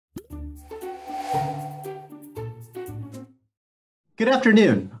Good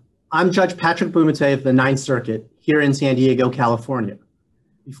afternoon. I'm Judge Patrick Bumate of the Ninth Circuit here in San Diego, California.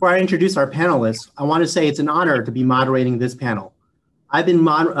 Before I introduce our panelists, I want to say it's an honor to be moderating this panel. I've been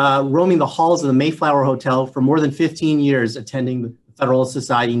roaming the halls of the Mayflower Hotel for more than 15 years attending the Federalist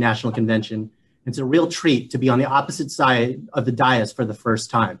Society National Convention. It's a real treat to be on the opposite side of the dais for the first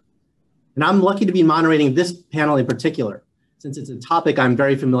time. And I'm lucky to be moderating this panel in particular, since it's a topic I'm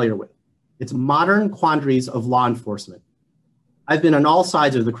very familiar with. It's modern quandaries of law enforcement. I've been on all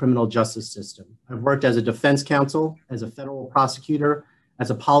sides of the criminal justice system. I've worked as a defense counsel, as a federal prosecutor, as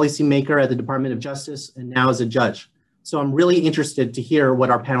a policymaker at the Department of Justice, and now as a judge. So I'm really interested to hear what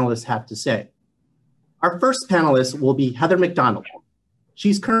our panelists have to say. Our first panelist will be Heather McDonald.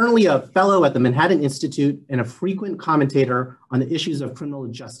 She's currently a fellow at the Manhattan Institute and a frequent commentator on the issues of criminal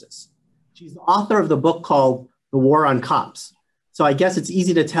justice. She's the author of the book called The War on Cops. So I guess it's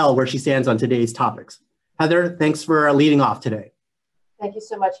easy to tell where she stands on today's topics. Heather, thanks for leading off today. Thank you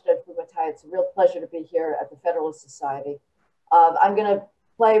so much, Judge Bumate. It's a real pleasure to be here at the Federalist Society. I'm going to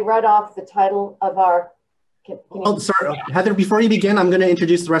play right off the title of our... Sorry, Heather, before you begin, I'm going to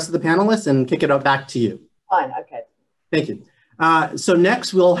introduce the rest of the panelists and kick it back to you. Fine, okay. Thank you. So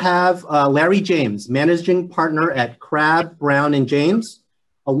next we'll have Larry James, managing partner at Crabb, Brown & James,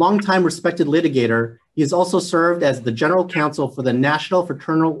 a longtime respected litigator. He has also served as the general counsel for the National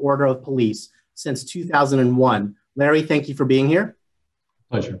Fraternal Order of Police since 2001. Larry, thank you for being here.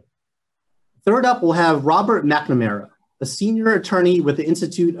 Pleasure. Third up, we'll have Robert McNamara, a senior attorney with the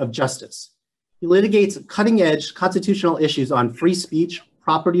Institute of Justice. He litigates cutting-edge constitutional issues on free speech,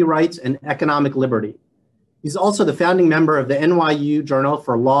 property rights, and economic liberty. He's also the founding member of the NYU Journal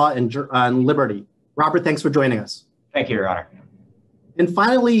for Law and Liberty. Robert, thanks for joining us. Thank you, Your Honor. And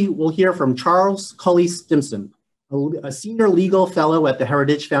finally, we'll hear from Charles Cully Stimson, a senior legal fellow at the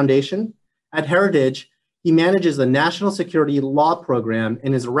Heritage Foundation. At Heritage, he manages the National Security Law Program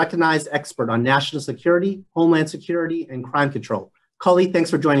and is a recognized expert on national security, homeland security, and crime control. Cully, thanks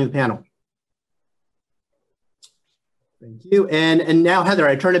for joining the panel. Thank you. And now, Heather,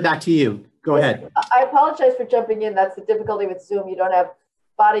 I turn it back to you. Go ahead. I apologize for jumping in. That's the difficulty with Zoom. You don't have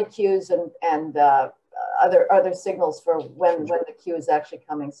body cues and other signals for when the cue is actually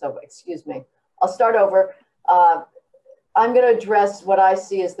coming. So excuse me. I'll start over. I'm going to address what I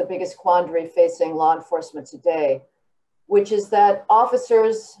see as the biggest quandary facing law enforcement today, which is that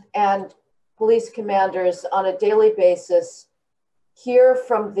officers and police commanders on a daily basis hear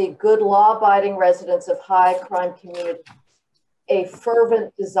from the good law-abiding residents of high crime communities a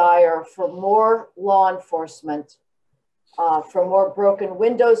fervent desire for more law enforcement, for more broken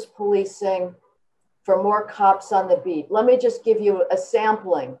windows policing, for more cops on the beat. Let me just give you a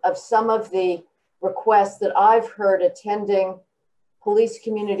sampling of some of the requests that I've heard attending police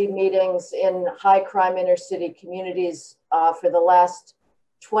community meetings in high crime inner city communities for the last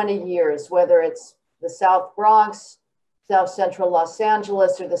 20 years, whether it's the South Bronx, South Central Los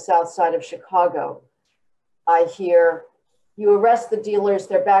Angeles, or the South Side of Chicago. I hear, you arrest the dealers,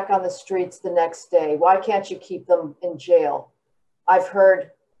 they're back on the streets the next day. Why can't you keep them in jail? I've heard,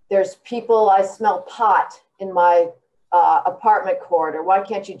 there's people, I smell pot in my apartment corridor. Why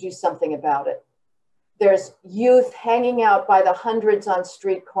can't you do something about it? There's youth hanging out by the hundreds on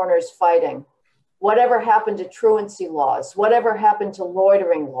street corners fighting. Whatever happened to truancy laws? Whatever happened to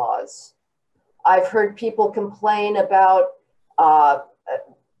loitering laws? I've heard people complain about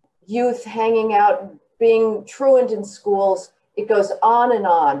youth hanging out, being truant in schools. It goes on and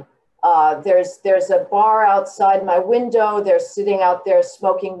on. There's a bar outside my window. They're sitting out there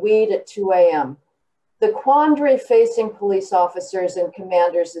smoking weed at 2 a.m. The quandary facing police officers and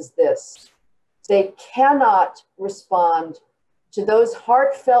commanders is this. They cannot respond to those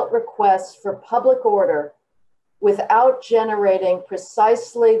heartfelt requests for public order without generating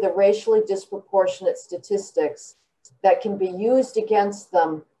precisely the racially disproportionate statistics that can be used against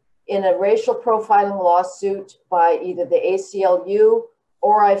them in a racial profiling lawsuit by either the ACLU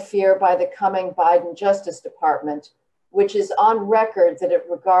or, I fear, by the coming Biden Justice Department, which is on record that it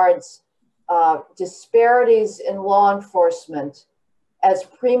regards disparities in law enforcement as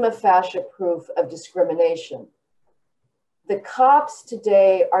prima facie proof of discrimination. The cops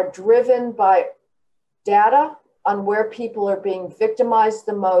today are driven by data on where people are being victimized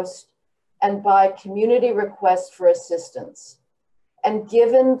the most and by community requests for assistance. And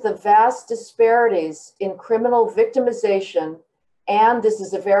given the vast disparities in criminal victimization, and this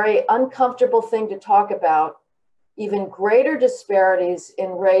is a very uncomfortable thing to talk about, even greater disparities in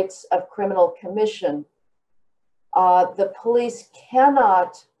rates of criminal commission, the police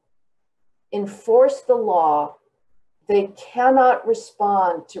cannot enforce the law. They cannot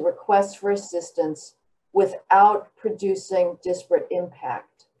respond to requests for assistance without producing disparate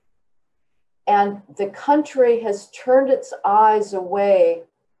impact. And the country has turned its eyes away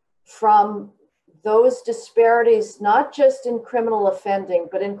from those disparities, not just in criminal offending,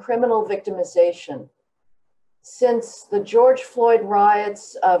 but in criminal victimization. Since the George Floyd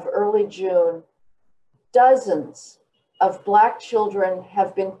riots of early June, dozens of Black children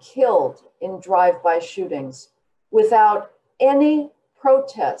have been killed in drive-by shootings without any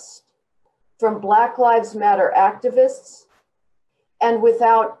protest from Black Lives Matter activists and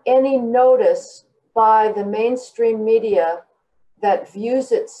without any notice by the mainstream media that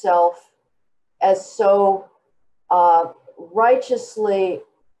views itself as so righteously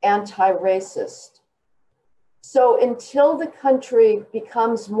anti-racist. So until the country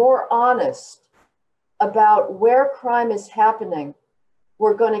becomes more honest about where crime is happening,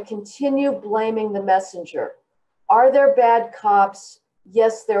 we're going to continue blaming the messenger. Are there bad cops?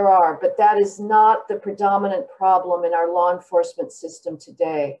 Yes, there are, but that is not the predominant problem in our law enforcement system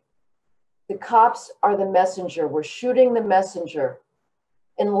today. The cops are the messenger. We're shooting the messenger.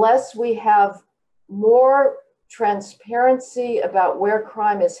 Unless we have more transparency about where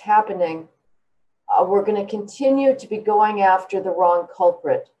crime is happening, we're going to continue to be going after the wrong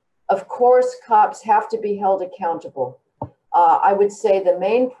culprit. Of course, cops have to be held accountable. I would say the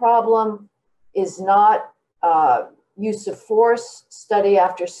main problem is not use of force. Study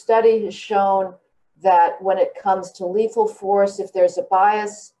after study has shown that when it comes to lethal force, if there's a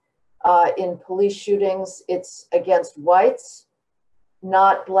bias in police shootings, it's against whites,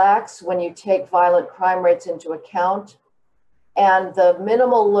 not Blacks, when you take violent crime rates into account. And the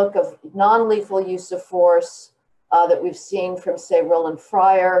minimal look of non-lethal use of force that we've seen from, say, Roland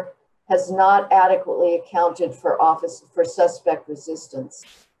Fryer has not adequately accounted for suspect resistance.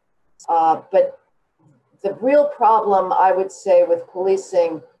 But the real problem, I would say, with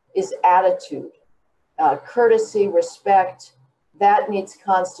policing is attitude, courtesy, respect. That needs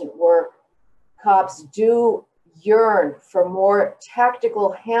constant work. Cops do yearn for more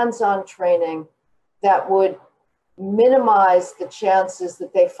tactical hands-on training that would minimize the chances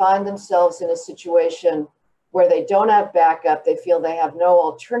that they find themselves in a situation where they don't have backup, they feel they have no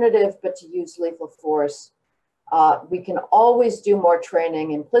alternative but to use lethal force. We can always do more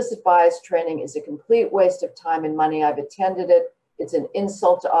training. Implicit bias training is a complete waste of time and money. I've attended it. It's an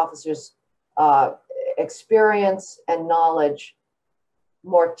insult to officers' experience and knowledge.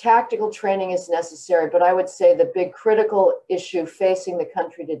 More tactical training is necessary, but I would say the big critical issue facing the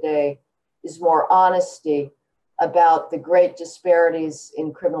country today is more honesty about the great disparities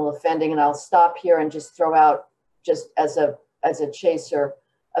in criminal offending. And I'll stop here and just throw out, just as a chaser,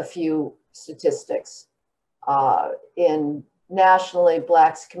 a few statistics. Nationally,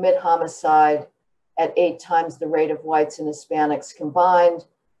 Blacks commit homicide at 8 times the rate of whites and Hispanics combined.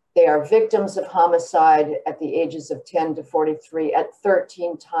 They are victims of homicide at the ages of 10 to 43 at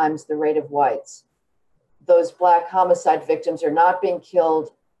 13 times the rate of whites. Those Black homicide victims are not being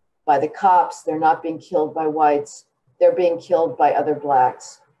killed by the cops. They're not being killed by whites. They're being killed by other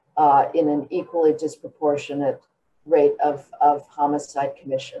Blacks in an equally disproportionate rate of homicide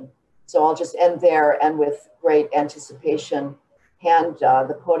commission. So I'll just end there and with great anticipation, hand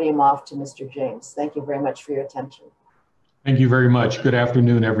the podium off to Mr. James. Thank you very much for your attention. Thank you very much. Good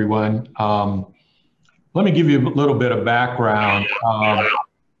afternoon, everyone. Let me give you a little bit of background.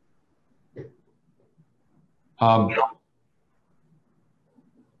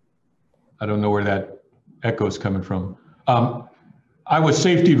 I don't know where that echo is coming from. I was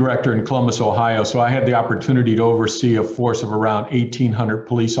safety director in Columbus, Ohio, so I had the opportunity to oversee a force of around 1,800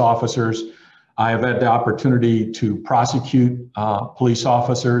 police officers. I have had the opportunity to prosecute police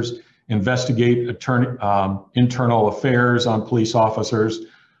officers, investigate internal affairs on police officers.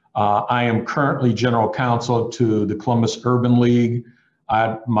 I am currently general counsel to the Columbus Urban League.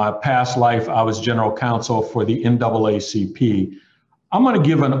 My past life, I was general counsel for the NAACP. I'm going to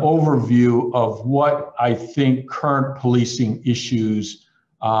give an overview of what I think current policing issues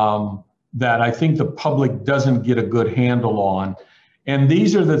that I think the public doesn't get a good handle on. And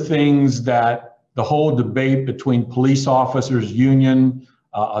these are the things that the whole debate between police officers, union,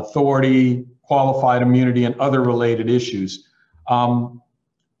 authority, qualified immunity, and other related issues.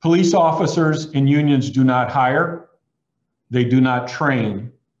 Police officers and unions do not hire, they do not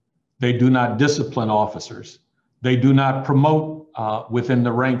train, they do not discipline officers, they do not promote within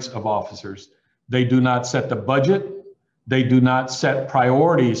the ranks of officers, they do not set the budget, they do not set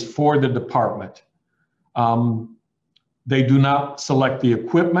priorities for the department, they do not select the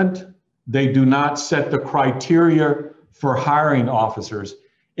equipment, they do not set the criteria for hiring officers.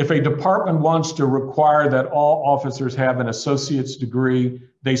 If a department wants to require that all officers have an associate's degree,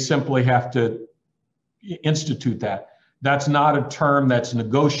 they simply have to institute that. That's not a term that's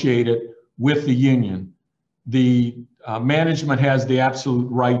negotiated with the union. The management has the absolute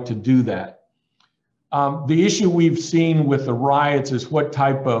right to do that. The issue we've seen with the riots is what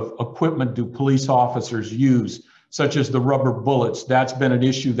type of equipment do police officers use, such as the rubber bullets. That's been an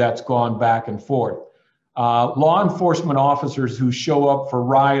issue that's gone back and forth. Law enforcement officers who show up for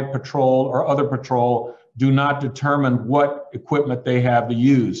riot patrol or other patrol do not determine what equipment they have to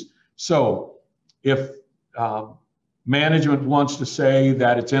use. So if management wants to say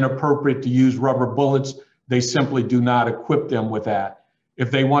that it's inappropriate to use rubber bullets, they simply do not equip them with that.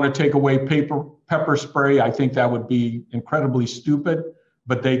 If they want to take away pepper spray, I think that would be incredibly stupid,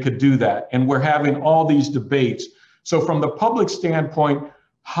 but they could do that. And we're having all these debates. So from the public standpoint,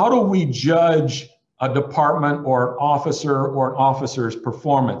 how do we judge a department or an officer's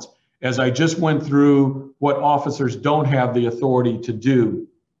performance? As I just went through what officers don't have the authority to do.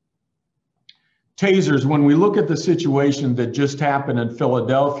 Tasers, when we look at the situation that just happened in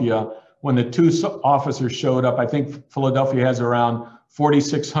Philadelphia, when the two officers showed up, I think Philadelphia has around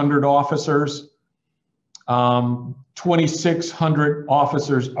 4,600 officers. 2,600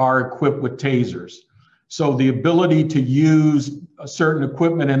 officers are equipped with tasers. So the ability to use a certain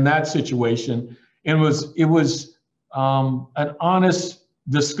equipment in that situation, it was an honest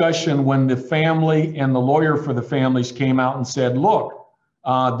discussion when the family and the lawyer for the families came out and said, look,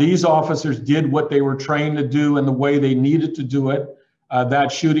 these officers did what they were trained to do and the way they needed to do it.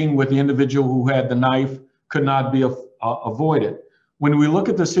 That shooting with the individual who had the knife could not be avoided. When we look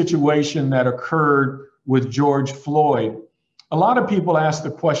at the situation that occurred with George Floyd, a lot of people ask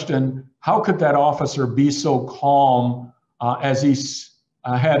the question, how could that officer be so calm as he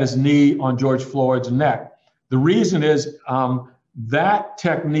had his knee on George Floyd's neck? The reason is that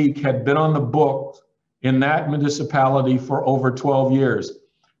technique had been on the books in that municipality for over 12 years.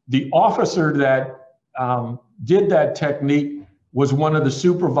 The officer that did that technique was one of the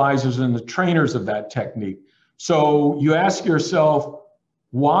supervisors and the trainers of that technique. So you ask yourself,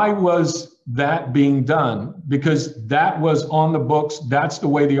 why was that being done? Because that was on the books. That's the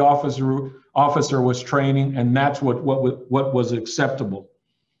way the officer was training, and that's what was acceptable.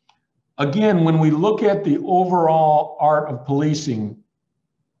 Again, when we look at the overall art of policing,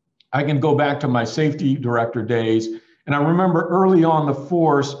 I can go back to my safety director days. And I remember early on the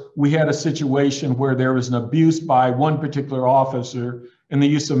force, we had a situation where there was an abuse by one particular officer in the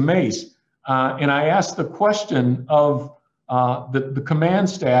use of mace. And I asked the question of the command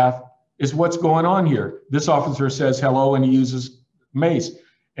staff, is what's going on here? This officer says hello and he uses mace.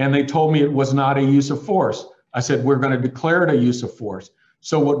 And they told me it was not a use of force. I said, we're going to declare it a use of force.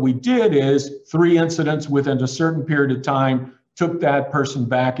 So what we did is 3 incidents within a certain period of time took that person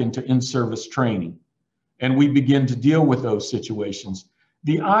back into in-service training. And we begin to deal with those situations.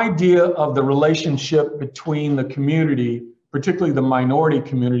 The idea of the relationship between the community, particularly the minority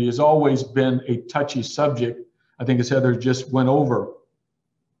community, has always been a touchy subject. I think as Heather just went over.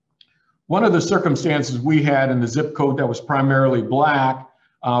 One of the circumstances we had in the zip code that was primarily Black,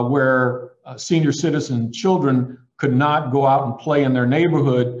 where senior citizen children could not go out and play in their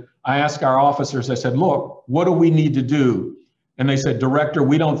neighborhood, I asked our officers, I said, look, what do we need to do? And they said, Director,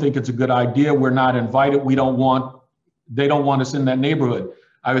 we don't think it's a good idea. We're not invited. They don't want us in that neighborhood.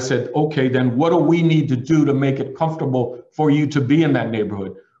 I said, okay, then what do we need to do to make it comfortable for you to be in that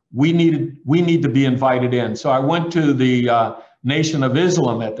neighborhood? We need to be invited in. So I went to the Nation of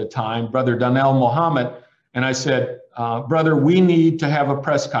Islam at the time, Brother Danel Mohammed, and I said, brother, we need to have a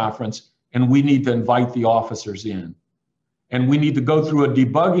press conference and we need to invite the officers in. And we need to go through a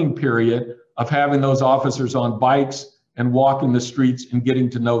debugging period of having those officers on bikes and walking the streets and getting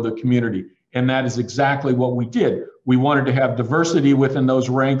to know the community. And that is exactly what we did. We wanted to have diversity within those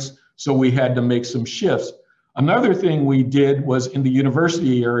ranks, so we had to make some shifts. Another thing we did was in the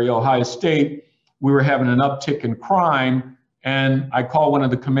university area, Ohio State, we were having an uptick in crime. And I called one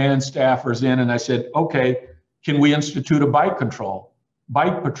of the command staffers in and I said, okay, can we institute a bike patrol?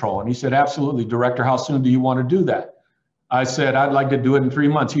 And he said, absolutely, Director, how soon do you want to do that? I said, I'd like to do it in 3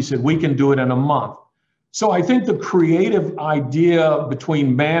 months. He said, we can do it in a month. So I think the creative idea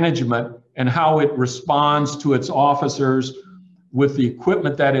between management and how it responds to its officers with the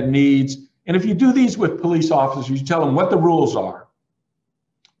equipment that it needs. And if you do these with police officers, you tell them what the rules are,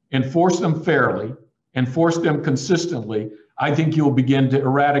 enforce them fairly, enforce them consistently, I think you'll begin to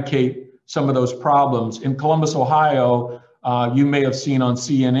eradicate some of those problems. In Columbus, Ohio, you may have seen on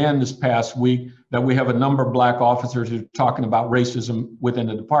CNN this past week that we have a number of Black officers who are talking about racism within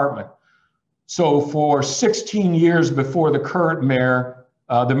the department. So for 16 years before the current mayor,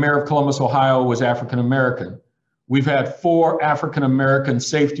 the mayor of Columbus, Ohio was African-American. We've had 4 African-American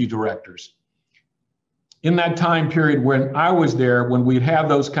safety directors. in that time period when I was there, when we'd have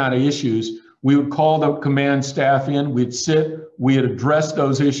those kind of issues, we would call the command staff in, we'd sit, we'd address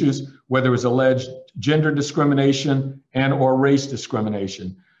those issues, whether it was alleged gender discrimination and or race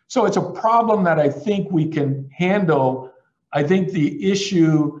discrimination. So it's a problem that I think we can handle. I think the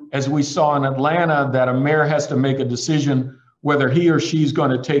issue, as we saw in Atlanta, that a mayor has to make a decision whether he or she's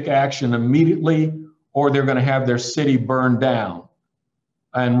going to take action immediately or they're going to have their city burned down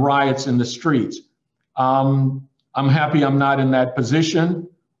and riots in the streets. I'm happy I'm not in that position,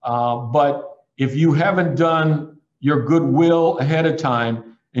 but if you haven't done your goodwill ahead of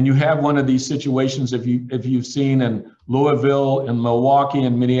time and you have one of these situations, if you've seen in Louisville and Milwaukee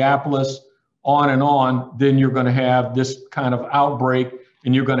and Minneapolis, on, then you're going to have this kind of outbreak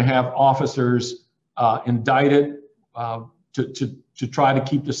and you're going to have officers indicted to try to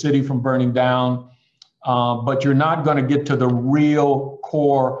keep the city from burning down. But you're not going to get to the real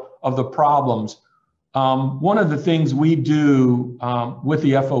core of the problems. One of the things we do with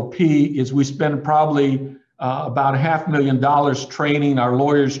the FOP is we spend probably about $500,000 training our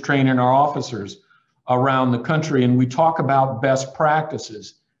lawyers, training our officers around the country. And we talk about best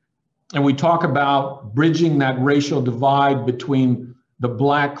practices. And we talk about bridging that racial divide between the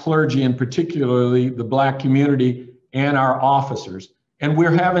Black clergy and particularly the Black community and our officers. And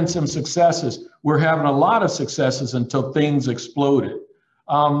we're having some successes. We're having a lot of successes until things exploded.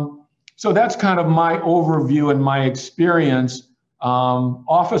 So that's kind of my overview and my experience.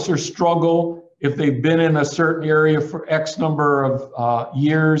 Officers struggle if they've been in a certain area for X number of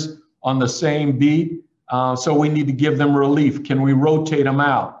years on the same beat. So we need to give them relief. Can we rotate them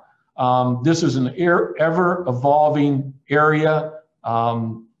out? This is an ever evolving area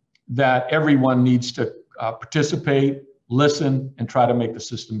that everyone needs to participate, listen, and try to make the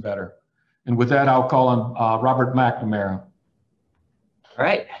system better. And with that, I'll call on Robert McNamara. All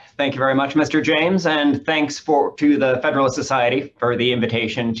right. Thank you very much, Mr. James, and thanks to the Federalist Society for the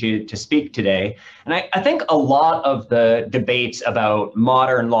invitation to speak today. And I think a lot of the debates about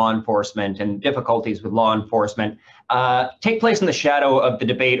modern law enforcement and difficulties with law enforcement take place in the shadow of the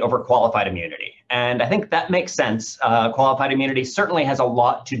debate over qualified immunity. And I think that makes sense. Qualified immunity certainly has a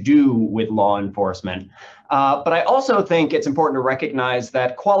lot to do with law enforcement. But I also think it's important to recognize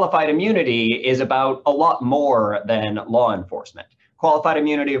that qualified immunity is about a lot more than law enforcement. Qualified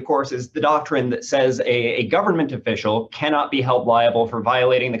immunity, of course, is the doctrine that says a government official cannot be held liable for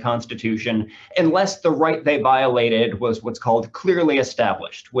violating the Constitution unless the right they violated was what's called clearly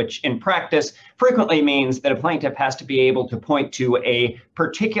established, which in practice frequently means that a plaintiff has to be able to point to a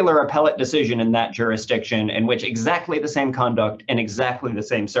particular appellate decision in that jurisdiction in which exactly the same conduct in exactly the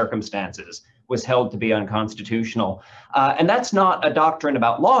same circumstances was held to be unconstitutional. And that's not a doctrine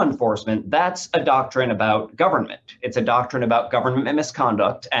about law enforcement, that's a doctrine about government. It's a doctrine about government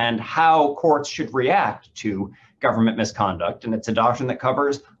misconduct and how courts should react to government misconduct. And it's a doctrine that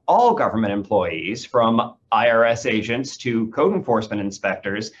covers all government employees, from IRS agents to code enforcement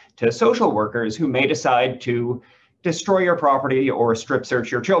inspectors to social workers who may decide to destroy your property or strip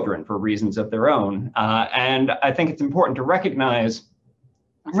search your children for reasons of their own. And I think it's important to recognize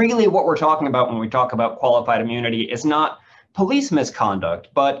really what we're talking about when we talk about qualified immunity is not police misconduct,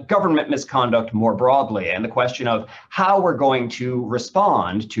 but government misconduct more broadly, and the question of how we're going to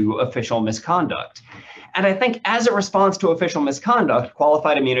respond to official misconduct. And I think as a response to official misconduct,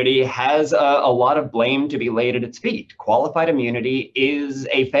 qualified immunity has a lot of blame to be laid at its feet. Qualified immunity is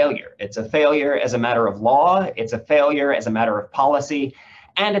a failure. It's a failure as a matter of law, it's a failure as a matter of policy,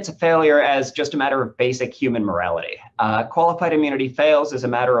 and it's a failure as just a matter of basic human morality. Qualified immunity fails as a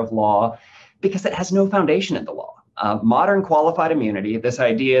matter of law because it has no foundation in the law. Modern qualified immunity, this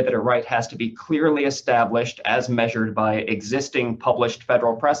idea that a right has to be clearly established as measured by existing published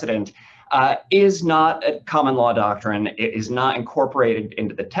federal precedent, is not a common law doctrine. It is not incorporated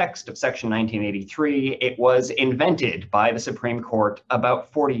into the text of Section 1983. It was invented by the Supreme Court about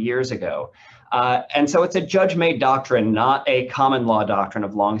 40 years ago. And so it's a judge-made doctrine, not a common law doctrine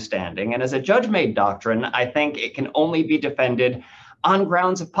of longstanding. And as a judge-made doctrine, I think it can only be defended on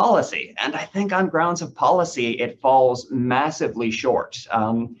grounds of policy. And I think on grounds of policy, it falls massively short.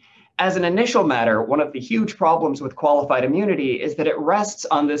 As an initial matter, one of the huge problems with qualified immunity is that it rests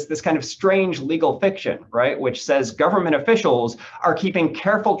on this kind of strange legal fiction, right, which says government officials are keeping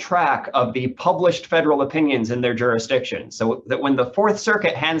careful track of the published federal opinions in their jurisdiction, so that when the Fourth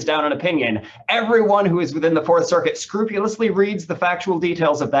Circuit hands down an opinion, everyone who is within the Fourth Circuit scrupulously reads the factual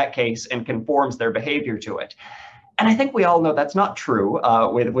details of that case and conforms their behavior to it. And I think we all know that's not true.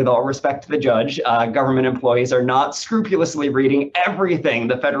 With all respect to the judge, government employees are not scrupulously reading everything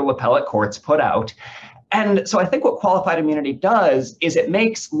the federal appellate courts put out. And so I think what qualified immunity does is it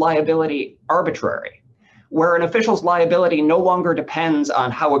makes liability arbitrary. where an official's liability no longer depends on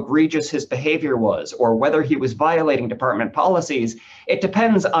how egregious his behavior was or whether he was violating department policies. It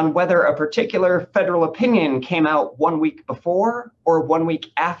depends on whether a particular federal opinion came out 1 week before or 1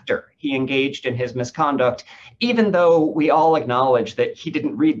 week after he engaged in his misconduct, even though we all acknowledge that he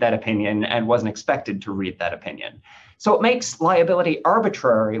didn't read that opinion and wasn't expected to read that opinion. So it makes liability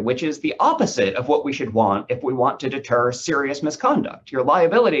arbitrary, which is the opposite of what we should want if we want to deter serious misconduct. Your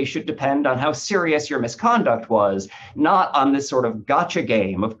liability should depend on how serious your misconduct was, not on this sort of gotcha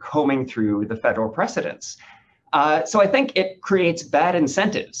game of combing through the federal precedents. So I think it creates bad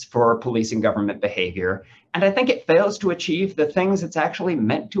incentives for policing government behavior. And I think it fails to achieve the things it's actually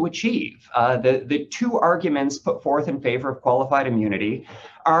meant to achieve. The two arguments put forth in favor of qualified immunity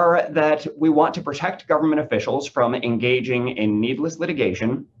are that we want to protect government officials from engaging in needless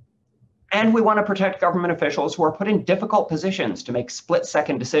litigation, and we want to protect government officials who are put in difficult positions to make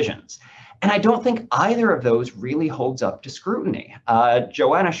split-second decisions. And I don't think either of those really holds up to scrutiny.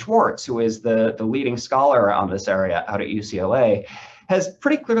 Joanna Schwartz, who is the leading scholar on this area out at UCLA, has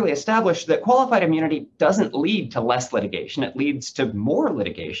pretty clearly established that qualified immunity doesn't lead to less litigation. It leads to more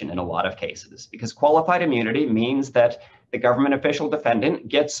litigation in a lot of cases, because qualified immunity means that the government official defendant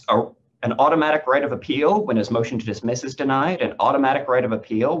gets an automatic right of appeal when his motion to dismiss is denied, an automatic right of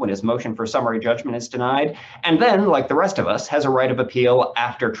appeal when his motion for summary judgment is denied, and then, like the rest of us, has a right of appeal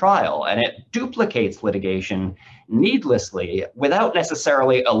after trial. And it duplicates litigation needlessly without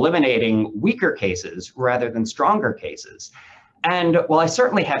necessarily eliminating weaker cases rather than stronger cases. And while I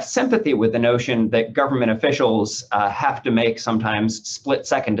certainly have sympathy with the notion that government officials have to make sometimes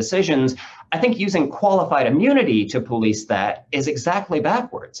split-second decisions, I think using qualified immunity to police that is exactly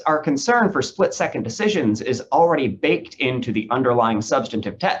backwards. Our concern for split-second decisions is already baked into the underlying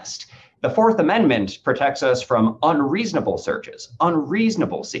substantive test. The Fourth Amendment protects us from unreasonable searches,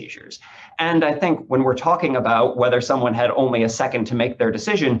 unreasonable seizures. And I think when we're talking about whether someone had only a second to make their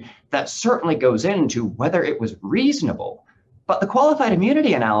decision, that certainly goes into whether it was reasonable. But the qualified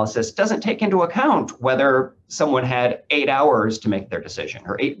immunity analysis doesn't take into account whether someone had 8 hours to make their decision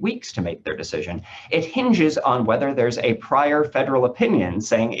or 8 weeks to make their decision. It hinges on whether there's a prior federal opinion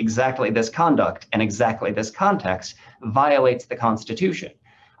saying exactly this conduct and exactly this context violates the Constitution.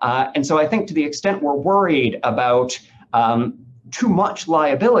 And so I think to the extent we're worried about too much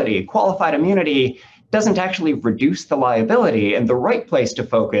liability, qualified immunity doesn't actually reduce the liability, and the right place to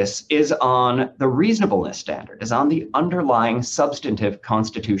focus is on the reasonableness standard, is on the underlying substantive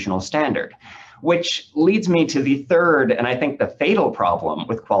constitutional standard, which leads me to the third, and I think the fatal problem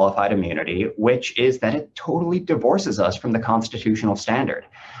with qualified immunity, which is that it totally divorces us from the constitutional standard.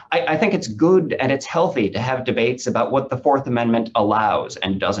 I think it's good and it's healthy to have debates about what the Fourth Amendment allows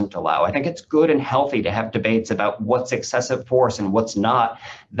and doesn't allow. I think it's good and healthy to have debates about what's excessive force and what's not.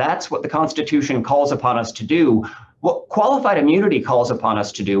 That's what the Constitution calls upon us to do. What qualified immunity calls upon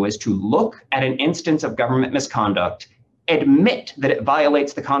us to do is to look at an instance of government misconduct, admit that it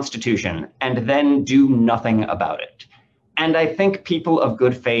violates the Constitution, and then do nothing about it. And I think people of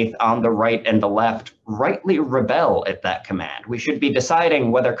good faith on the right and the left rightly rebel at that command. We should be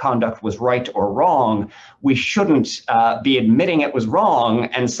deciding whether conduct was right or wrong. We shouldn't be admitting it was wrong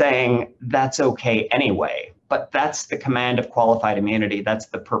and saying that's okay anyway. But that's the command of qualified immunity. That's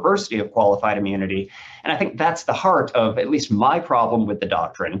the perversity of qualified immunity. And I think that's the heart of at least my problem with the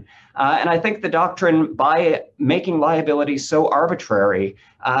doctrine. And I think the doctrine, by making liability so arbitrary,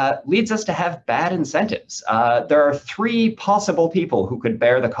 leads us to have bad incentives. There are three possible people who could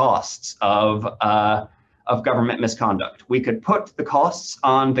bear the costs of government misconduct. We could put the costs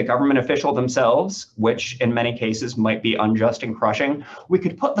on the government official themselves, which in many cases might be unjust and crushing. We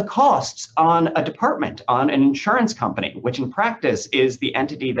could put the costs on a department, on an insurance company, which in practice is the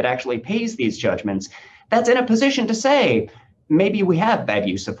entity that actually pays these judgments. That's in a position to say, maybe we have bad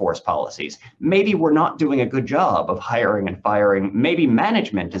use of force policies. Maybe we're not doing a good job of hiring and firing. Maybe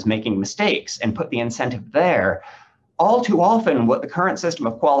management is making mistakes, and put the incentive there. All too often, what the current system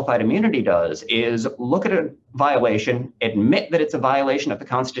of qualified immunity does is look at a violation, admit that it's a violation of the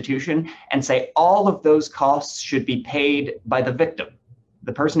Constitution, and say all of those costs should be paid by the victim,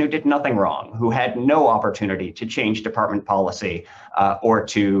 the person who did nothing wrong, who had no opportunity to change department policy or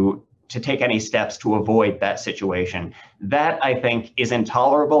to take any steps to avoid that situation. That, I think, is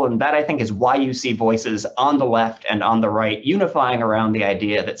intolerable, and that, I think, is why you see voices on the left and on the right unifying around the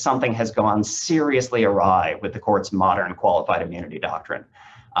idea that something has gone seriously awry with the court's modern qualified immunity doctrine.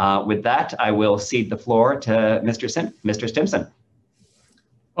 With that, I will cede the floor to Mr. Stimson.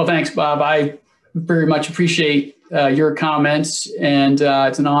 Well, thanks, Bob. I very much appreciate your comments, and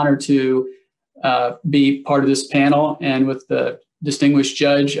it's an honor to be part of this panel, and with the distinguished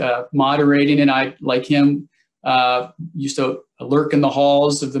judge moderating, and I, like him, used to lurk in the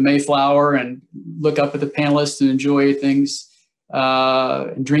halls of the Mayflower and look up at the panelists and enjoy things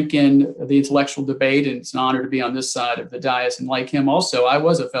and drink in the intellectual debate. And it's an honor to be on this side of the dais. And like him also, I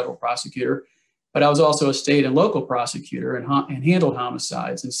was a federal prosecutor, but I was also a state and local prosecutor and handled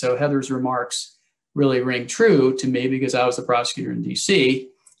homicides. And so Heather's remarks really ring true to me because I was the prosecutor in DC.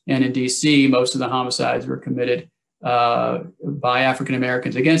 And in DC, most of the homicides were committed by African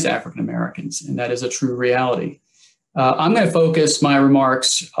Americans against African Americans. And that is a true reality. I'm going to focus my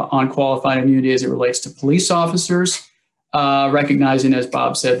remarks on qualified immunity as it relates to police officers, recognizing, as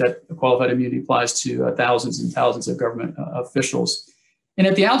Bob said, that qualified immunity applies to thousands and thousands of government officials. And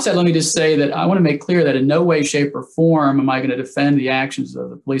at the outset, let me just say that I want to make clear that in no way, shape, or form am I going to defend the actions of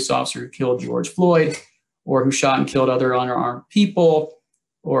the police officer who killed George Floyd, or who shot and killed other unarmed people,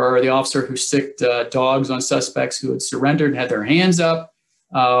 or the officer who sicked dogs on suspects who had surrendered and had their hands up,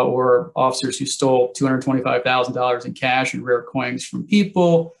 or officers who stole $225,000 in cash and rare coins from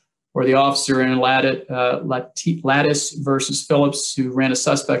people, or the officer in Lattice versus Phillips who ran a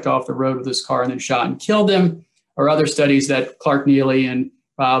suspect off the road with his car and then shot and killed him, or other studies that Clark Neely and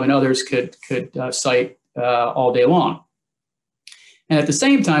Bob and others could cite all day long. And at the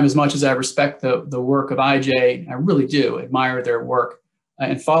same time, as much as I respect the work of IJ, I really do admire their work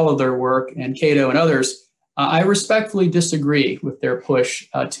and follow their work, and Cato and others, I respectfully disagree with their push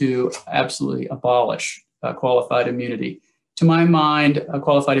to absolutely abolish qualified immunity. To my mind,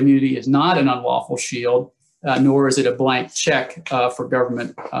 qualified immunity is not an unlawful shield, nor is it a blank check for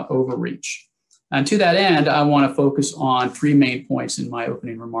government overreach. And to that end, I want to focus on three main points in my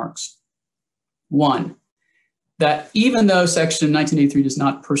opening remarks. One, that even though Section 1983 does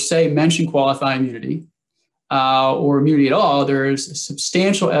not per se mention qualified immunity, or immunity at all, there is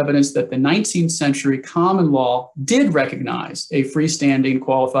substantial evidence that the 19th century common law did recognize a freestanding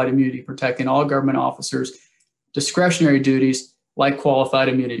qualified immunity protecting all government officers' discretionary duties like qualified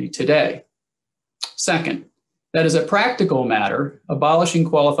immunity today. Second, that as a practical matter, abolishing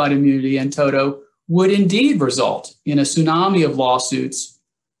qualified immunity in toto would indeed result in a tsunami of lawsuits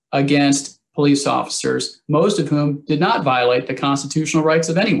against police officers, most of whom did not violate the constitutional rights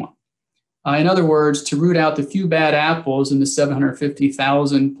of anyone. In other words, to root out the few bad apples in the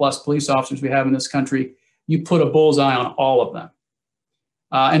 750,000 plus police officers we have in this country, you put a bullseye on all of them.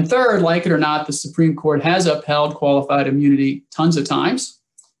 And third, like it or not, the Supreme Court has upheld qualified immunity tons of times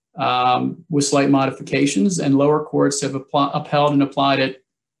with slight modifications, and lower courts have upheld and applied it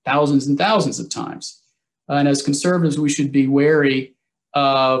thousands and thousands of times. And as conservatives, we should be wary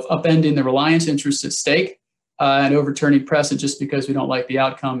of upending the reliance interests at stake and overturning precedent just because we don't like the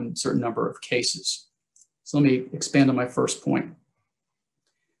outcome in a certain number of cases. So let me expand on my first point.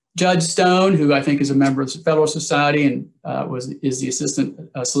 Judge Stone, who I think is a member of the Federalist Society and is the Assistant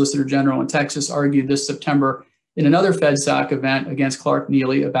Solicitor General in Texas, argued this September in another FedSoc event against Clark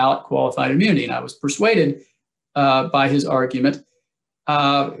Neely about qualified immunity. And I was persuaded by his argument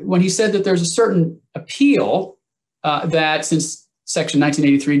when he said that there's a certain appeal that since Section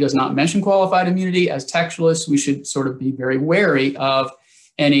 1983 does not mention qualified immunity, as textualists, we should sort of be very wary of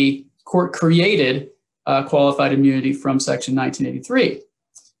any court-created qualified immunity from Section 1983.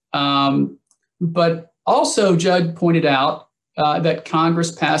 But also, Judd pointed out that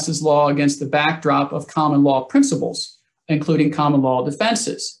Congress passes law against the backdrop of common law principles, including common law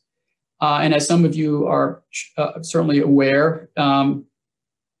defenses. And as some of you are certainly aware,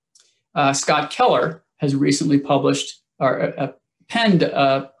 Scott Keller has recently published or penned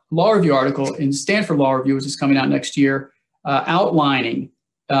a law review article in Stanford Law Review, which is coming out next year, outlining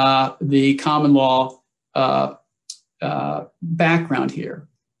the common law background here.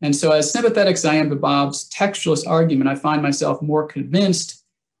 And so as sympathetic as I am to Bob's textualist argument, I find myself more convinced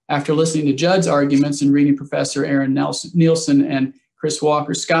after listening to Judd's arguments and reading Professor Aaron Nielsen and Chris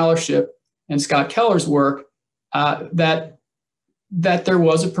Walker's scholarship and Scott Keller's work that there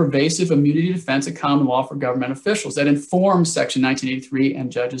was a pervasive immunity defense of common law for government officials that informs Section 1983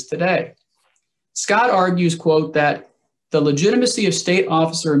 and judges today. Scott argues, quote, that the legitimacy of state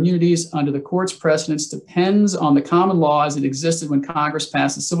officer immunities under the court's precedents depends on the common law as it existed when Congress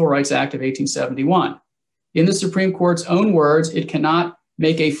passed the Civil Rights Act of 1871. In the Supreme Court's own words, it cannot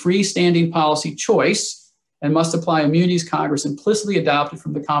make a freestanding policy choice and must apply immunities Congress implicitly adopted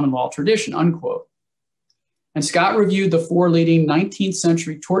from the common law tradition, unquote. And Scott reviewed the four leading 19th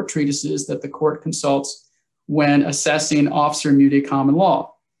century tort treatises that the court consults when assessing officer immunity common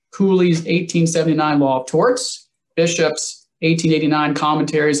law. Cooley's 1879 Law of Torts, Bishop's 1889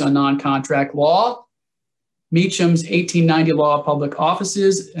 Commentaries on Non-Contract Law, Meacham's 1890 Law of Public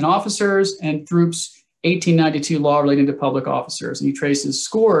Offices and Officers, and Throop's 1892 law relating to public officers, and he traces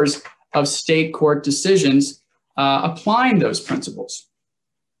scores of state court decisions applying those principles.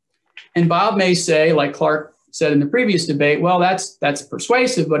 And Bob may say, like Clark said in the previous debate, well, that's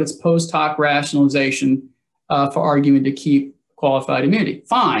persuasive, but it's post hoc rationalization for arguing to keep qualified immunity.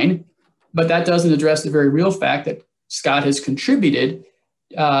 Fine, but that doesn't address the very real fact that Scott has contributed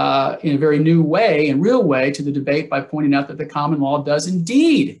in a very new way and real way to the debate by pointing out that the common law does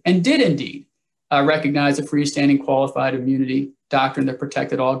indeed, and did indeed, recognize a freestanding qualified immunity doctrine that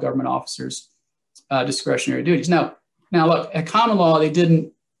protected all government officers' discretionary duties. Now look, at common law, they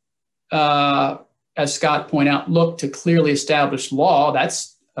didn't, as Scott pointed out, look to clearly established law.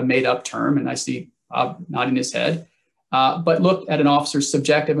 That's a made-up term, and I see Bob nodding his head. But looked at an officer's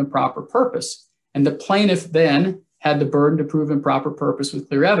subjective and proper purpose. And the plaintiff then had the burden to prove improper purpose with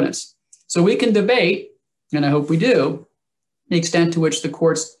clear evidence. So we can debate, and I hope we do, the extent to which the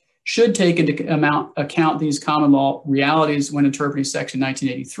courts should take into account these common law realities when interpreting Section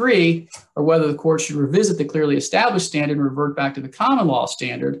 1983, or whether the court should revisit the clearly established standard and revert back to the common law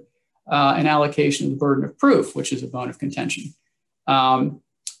standard and allocation of the burden of proof, which is a bone of contention. Now,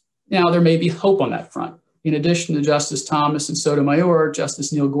 there may be hope on that front. In addition to Justice Thomas and Sotomayor,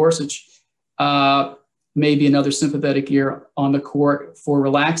 Justice Neil Gorsuch may be another sympathetic ear on the court for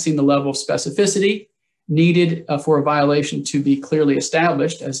relaxing the level of specificity needed for a violation to be clearly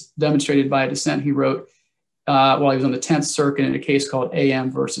established, as demonstrated by a dissent he wrote while he was on the 10th Circuit in a case called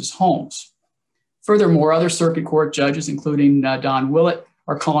AM versus Holmes. Furthermore, other circuit court judges, including Don Willett,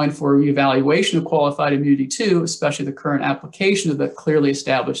 are calling for a reevaluation of qualified immunity too, especially the current application of the clearly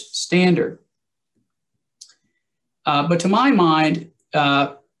established standard. But to my mind,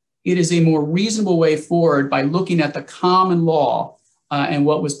 it is a more reasonable way forward by looking at the common law and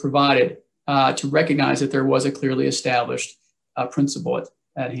what was provided to recognize that there was a clearly established principle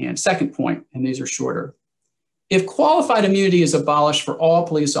at hand. Second point, and these are shorter. If qualified immunity is abolished for all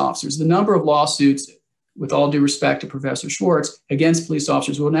police officers, the number of lawsuits, with all due respect to Professor Schwartz, against police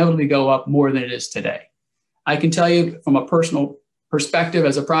officers will inevitably go up more than it is today. I can tell you from a personal perspective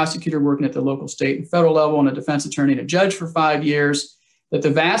as a prosecutor working at the local, state, and federal level, and a defense attorney and a judge for 5 years, that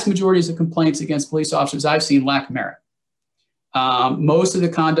the vast majority of complaints against police officers I've seen lack merit. Most of the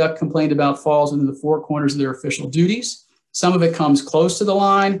conduct complained about falls into the four corners of their official duties. Some of it comes close to the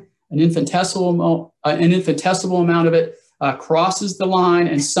line. An infinitesimal amount of it crosses the line,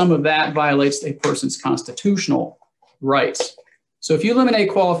 and some of that violates a person's constitutional rights. So if you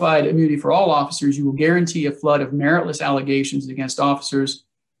eliminate qualified immunity for all officers, you will guarantee a flood of meritless allegations against officers.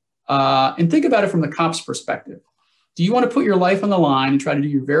 And think about it from the cop's perspective. Do you want to put your life on the line and try to do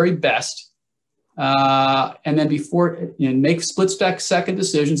your very best and then make split-second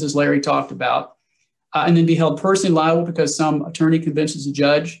decisions, as Larry talked about, and then be held personally liable because some attorney convinces a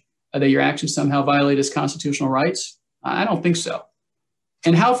judge that your actions somehow violate his constitutional rights? I don't think so.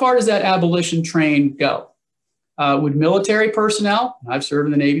 And how far does that abolition train go? Would military personnel, I've served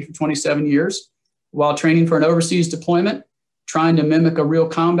in the Navy for 27 years, while training for an overseas deployment, trying to mimic a real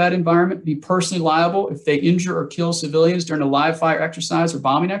combat environment, be personally liable if they injure or kill civilians during a live fire exercise or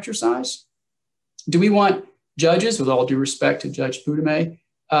bombing exercise? Do we want judges, with all due respect to Judge Boudemay,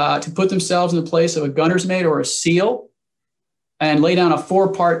 to put themselves in the place of a gunner's mate or a SEAL and lay down a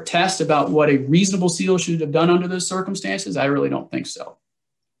 4-part test about what a reasonable SEAL should have done under those circumstances? I really don't think so.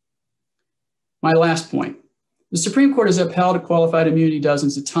 My last point. The Supreme Court has upheld qualified immunity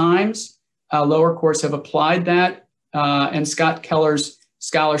dozens of times. Lower courts have applied that, and Scott Keller's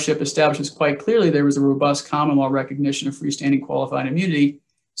scholarship establishes quite clearly there was a robust common law recognition of freestanding qualified immunity.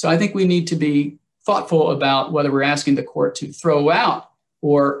 So I think we need to be thoughtful about whether we're asking the court to throw out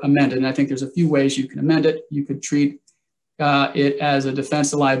or amend it. And I think there's a few ways you can amend it. You could treat it as a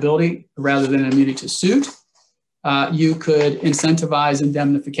defense of liability rather than an immunity to suit. You could incentivize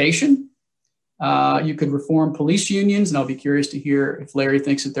indemnification. You could reform police unions, and I'll be curious to hear if Larry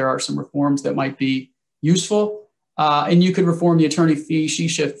thinks that there are some reforms that might be useful. And you could reform the attorney fee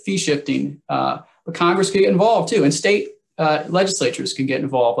shifting, but Congress could get involved too, and state legislatures can get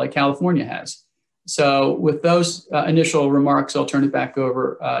involved like California has. So with those initial remarks, I'll turn it back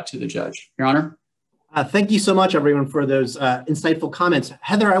over to the judge. Your Honor. Thank you so much, everyone, for those insightful comments.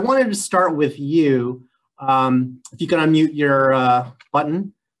 Heather, I wanted to start with you. If you can unmute your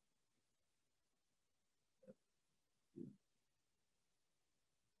button.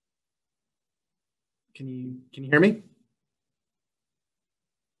 Can you hear me?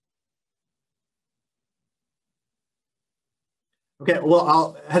 Okay,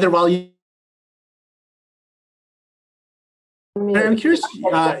 well, Heather, while you, I'm curious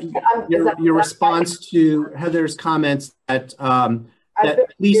your response to Heather's comments that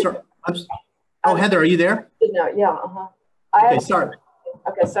that police are. Oh, Heather, are you there? No, yeah, Okay, sorry.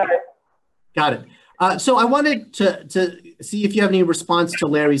 Okay, sorry. Got it. So I wanted to see if you have any response to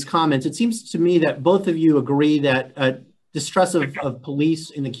Larry's comments. It seems to me that both of you agree that distrust of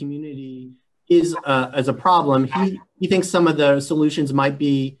police in the community is as a problem. He thinks some of the solutions might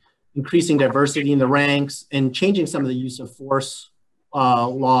be increasing diversity in the ranks and changing some of the use of force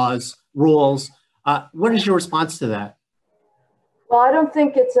laws, rules. What is your response to that? Well, I don't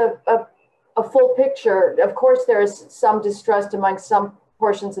think it's a full picture. Of course, there is some distrust among some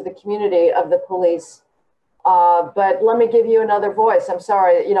portions of the community of the police. But let me give you another voice. I'm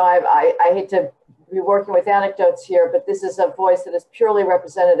sorry, you know, I hate to be working with anecdotes here, but this is a voice that is purely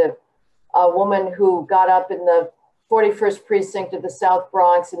representative. A woman who got up in the 41st precinct of the South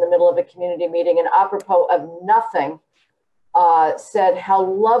Bronx in the middle of a community meeting and apropos of nothing, said, "How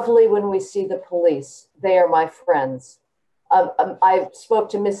lovely when we see the police. They are my friends." I spoke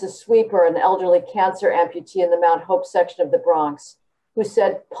to Mrs. Sweeper, an elderly cancer amputee in the Mount Hope section of the Bronx, who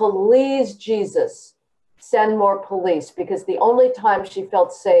said, "Please, Jesus, send more police," because the only time she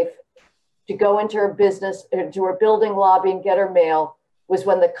felt safe to go into her business, to her building lobby and get her mail was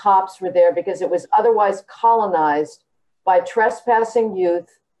when the cops were there, because it was otherwise colonized by trespassing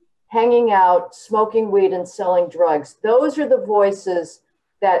youth, hanging out, smoking weed, and selling drugs. Those are the voices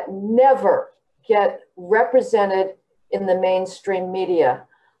that never get represented in the mainstream media.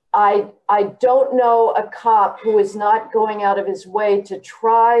 I don't know a cop who is not going out of his way to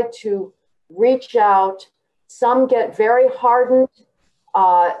try to reach out. Some get very hardened.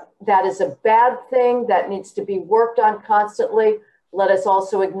 That is a bad thing that needs to be worked on constantly. Let us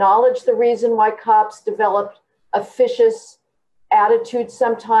also acknowledge the reason why cops developed officious attitudes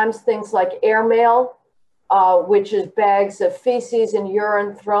sometimes, things like airmail, which is bags of feces and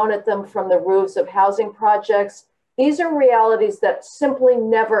urine thrown at them from the roofs of housing projects. These are realities that simply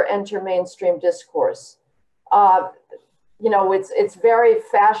never enter mainstream discourse. You know, it's very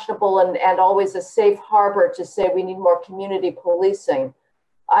fashionable and always a safe harbor to say we need more community policing.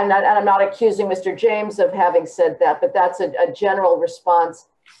 I'm not accusing Mr. James of having said that, but that's a general response.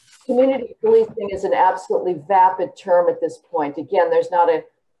 Community policing is an absolutely vapid term at this point. Again, there's not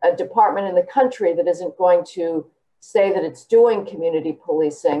a department in the country that isn't going to say that it's doing community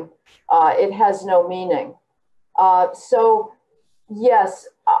policing. It has no meaning. So yes,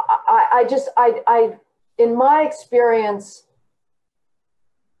 I in my experience,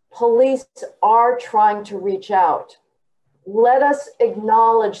 police are trying to reach out. Let us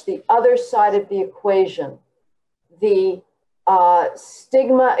acknowledge the other side of the equation. The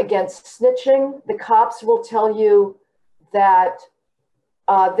stigma against snitching. The cops will tell you that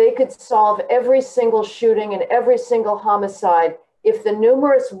they could solve every single shooting and every single homicide if the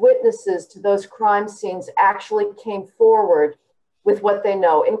numerous witnesses to those crime scenes actually came forward with what they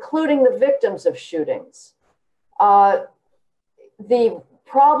know, including the victims of shootings. The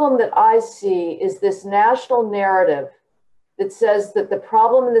problem that I see is this national narrative that says that the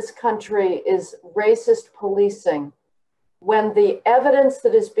problem in this country is racist policing, when the evidence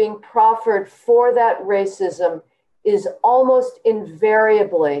that is being proffered for that racism is almost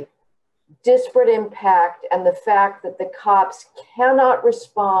invariably disparate impact and the fact that the cops cannot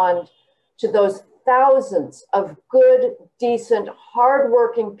respond to those thousands of good, decent,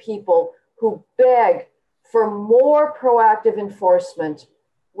 hardworking people who beg for more proactive enforcement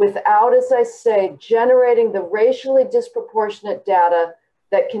without, as I say, generating the racially disproportionate data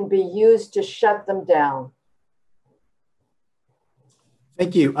that can be used to shut them down.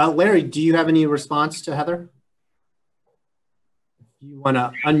 Thank you. Larry, do you have any response to Heather? You want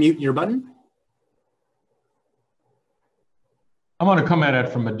to unmute your button? I'm going to come at it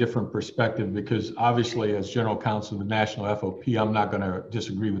from a different perspective because obviously as General Counsel of the National FOP, I'm not going to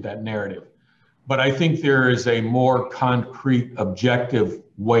disagree with that narrative. But I think there is a more concrete, objective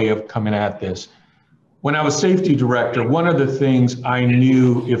way of coming at this. When I was safety director, one of the things I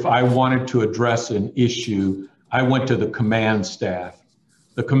knew if I wanted to address an issue, I went to the command staff.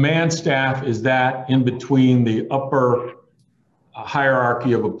 The command staff is that in between the upper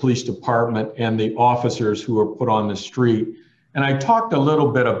hierarchy of a police department and the officers who are put on the street. And I talked a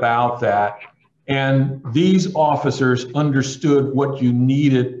little bit about that. And these officers understood what you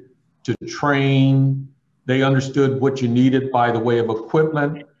needed to train. They understood what you needed by the way of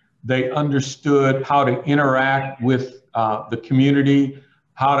equipment. They understood how to interact with the community,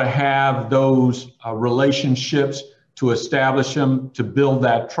 how to have those relationships, to establish them, to build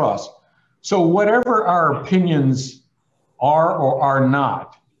that trust. So whatever our opinions are or are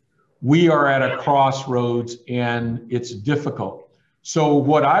not, we are at a crossroads and it's difficult. So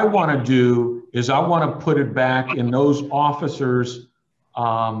what I want to do is I want to put it back in those officers'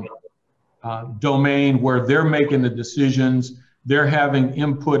 domain where they're making the decisions, they're having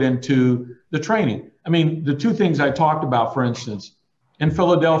input into the training. I mean, the two things I talked about, for instance, in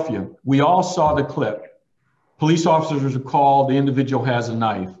Philadelphia, we all saw the clip. Police officers are called, the individual has a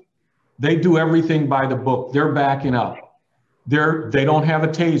knife. They do everything by the book. They're backing up. They don't have a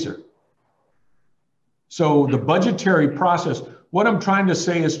taser. So the budgetary process, what I'm trying to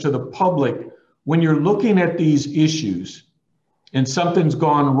say is to the public, when you're looking at these issues and something's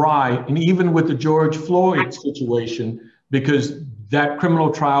gone awry, and even with the George Floyd situation, because that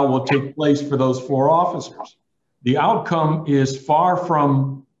criminal trial will take place for those 4 officers, the outcome is far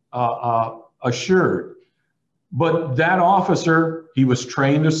from assured. But that officer, he was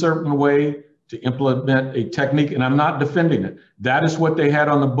trained a certain way to implement a technique, and I'm not defending it. That is what they had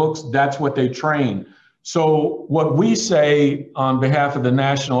on the books. That's what they trained. So what we say on behalf of the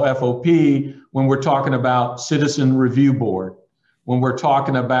National FOP, when we're talking about Citizen Review Board, when we're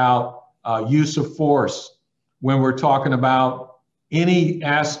talking about use of force, when we're talking about any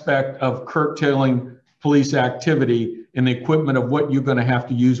aspect of curtailing police activity and the equipment of what you're going to have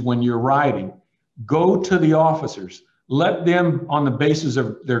to use when you're riding, go to the officers. Let them, on the basis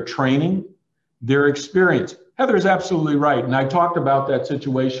of their training, their experience. Heather is absolutely right. And I talked about that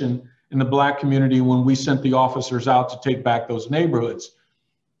situation in the Black community when we sent the officers out to take back those neighborhoods.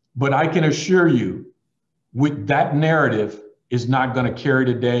 But I can assure you, with that narrative is not going to carry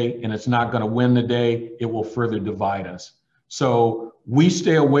the day, and it's not going to win the day. It will further divide us. So we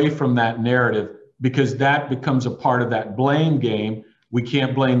stay away from that narrative, because that becomes a part of that blame game. We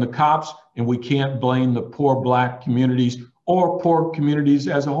can't blame the cops, and we can't blame the poor Black communities or poor communities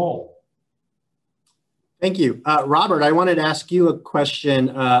as a whole. Thank you. Robert, I wanted to ask you a question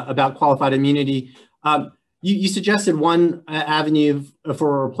about qualified immunity. You suggested one avenue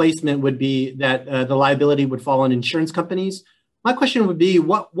for a replacement would be that the liability would fall on insurance companies. My question would be,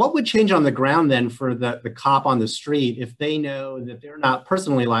 what would change on the ground then for the cop on the street if they know that they're not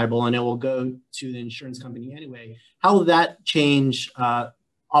personally liable and it will go to the insurance company anyway? How will that change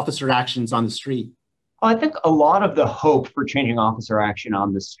officer actions on the street? Well, I think a lot of the hope for changing officer action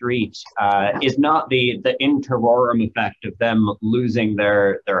on the street is not the in terrorem effect of them losing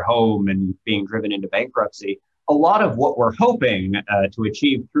their home and being driven into bankruptcy. A lot of what we're hoping to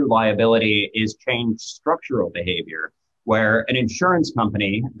achieve through liability is change structural behavior, where an insurance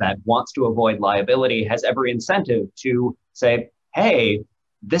company that wants to avoid liability has every incentive to say, hey,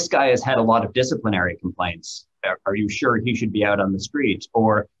 this guy has had a lot of disciplinary complaints. Are you sure he should be out on the street?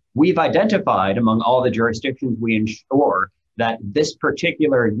 Or we've identified among all the jurisdictions we insure that this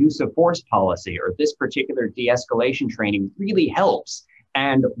particular use of force policy or this particular de-escalation training really helps,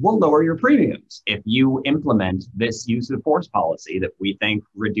 and we'll lower your premiums if you implement this use of force policy that we think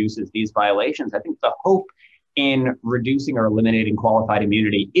reduces these violations. I think the hope in reducing or eliminating qualified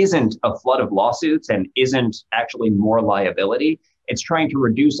immunity isn't a flood of lawsuits and isn't actually more liability. It's trying to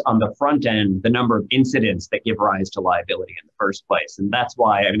reduce on the front end the number of incidents that give rise to liability in the first place. And that's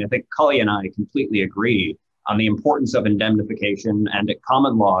why, I think Cully and I completely agree on the importance of indemnification, and at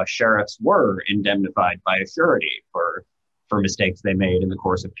common law, sheriffs were indemnified by a surety for mistakes they made in the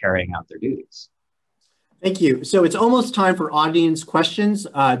course of carrying out their duties. Thank you. So it's almost time for audience questions.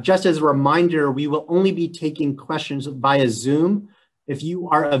 Just as a reminder, we will only be taking questions via Zoom. If you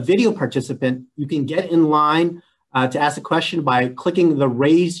are a video participant, you can get in line to ask a question by clicking the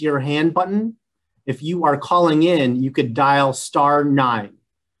raise your hand button. If you are calling in, you could dial *9.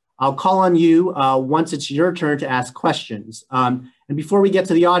 I'll call on you once it's your turn to ask questions. And before we get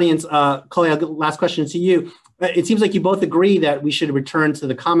to the audience, Cully, last question to you. It seems like you both agree that we should return to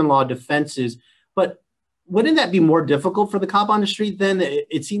the common law defenses, but wouldn't that be more difficult for the cop on the street then?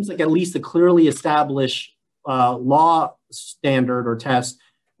 It seems like at least a clearly established law standard or test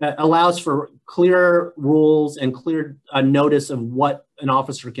that allows for clear rules and clear notice of what an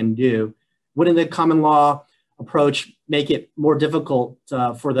officer can do. Wouldn't the common law approach make it more difficult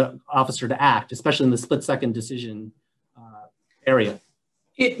for the officer to act, especially in the split-second decision area?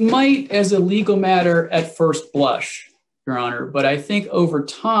 It might as a legal matter at first blush, Your Honor, but I think over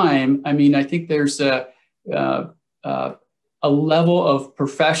time, I think there's a level of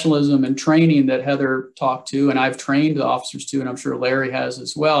professionalism and training that Heather talked to, and I've trained the officers to, and I'm sure Larry has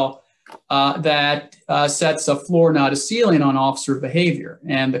as well, that sets a floor, not a ceiling on officer behavior.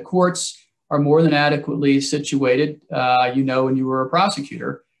 And the courts are more than adequately situated, when you were a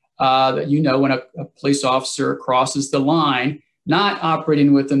prosecutor, that when a police officer crosses the line, not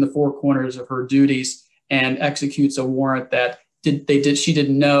operating within the four corners of her duties and executes a warrant that she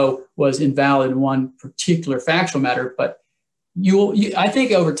didn't know was invalid in one particular factual matter. But I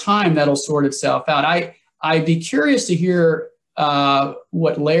think over time that'll sort itself out. I'd be curious to hear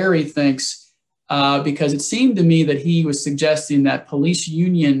what Larry thinks, because it seemed to me that he was suggesting that police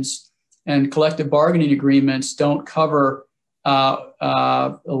unions and collective bargaining agreements don't cover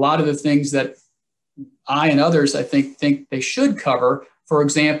a lot of the things that I and others, I think they should cover. For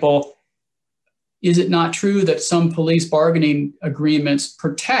example, is it not true that some police bargaining agreements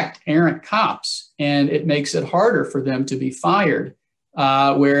protect errant cops and it makes it harder for them to be fired?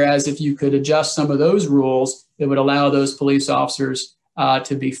 Whereas if you could adjust some of those rules, it would allow those police officers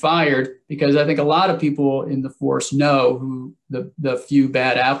to be fired, because I think a lot of people in the force know who the few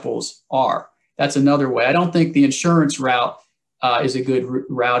bad apples are. That's another way. I don't think the insurance route is a good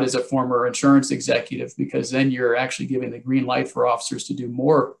route as a former insurance executive, because then you're actually giving the green light for officers to do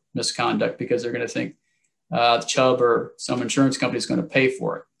more misconduct because they're going to think Chubb or some insurance company is going to pay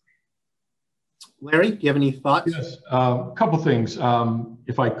for it. Larry, do you have any thoughts? Yes, a couple things,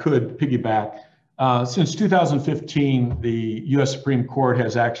 if I could piggyback. Since 2015, the U.S. Supreme Court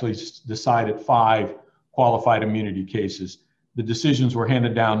has actually decided 5 qualified immunity cases. The decisions were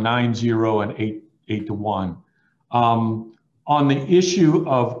handed down 9-0 and 8-1. On the issue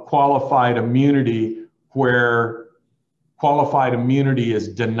of qualified immunity, where qualified immunity is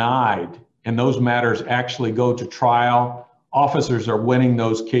denied and those matters actually go to trial, officers are winning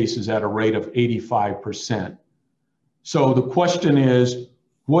those cases at a rate of 85%. So the question is,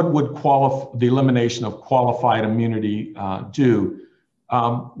 what would the elimination of qualified immunity do?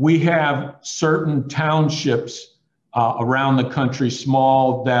 We have certain townships around the country,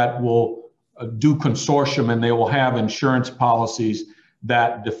 small, that will do consortium, and they will have insurance policies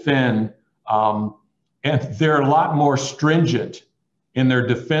that defend, and they're a lot more stringent in their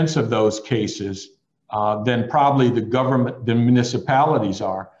defense of those cases than probably the municipalities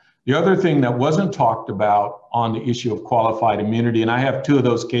are. The other thing that wasn't talked about on the issue of qualified immunity, and I have 2 of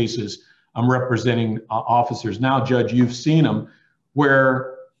those cases I'm representing officers now, Judge, you've seen them,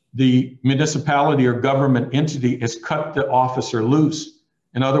 where the municipality or government entity has cut the officer loose.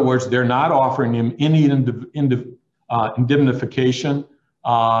 In other words, they're not offering him any indemnification,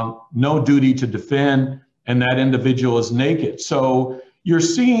 no duty to defend, and that individual is naked. So you're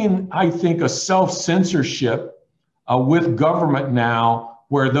seeing, I think, a self-censorship with government now,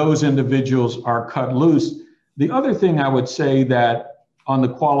 where those individuals are cut loose. The other thing I would say, that on the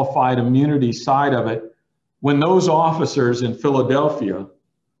qualified immunity side of it, when those officers in Philadelphia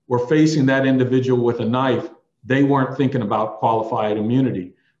were facing that individual with a knife, they weren't thinking about qualified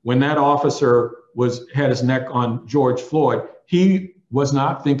immunity. When that officer had his neck on George Floyd, he was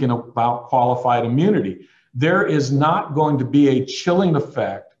not thinking about qualified immunity. There is not going to be a chilling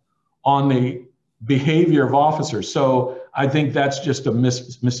effect on the behavior of officers. So I think that's just a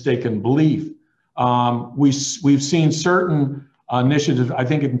mistaken belief. We've seen certain initiatives. I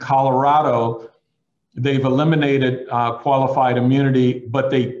think in Colorado, they've eliminated qualified immunity, but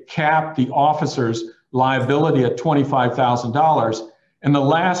they capped the officer's liability at $25,000. And the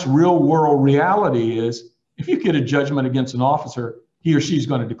last real world reality is, if you get a judgment against an officer, he or she's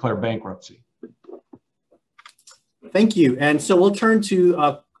going to declare bankruptcy. Thank you. And so we'll turn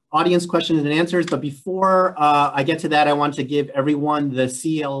to audience questions and answers. But before I get to that, I want to give everyone the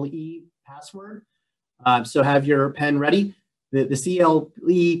CLE password. So have your pen ready. The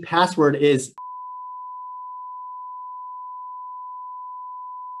CLE password is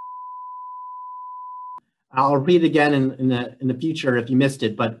I'll read it again in the future if you missed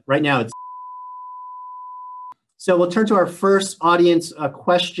it, but right now it's. So we'll turn to our first audience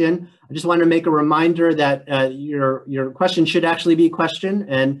question. I just want to make a reminder that your question should actually be a question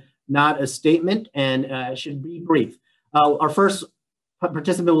and not a statement, and should be brief. Our first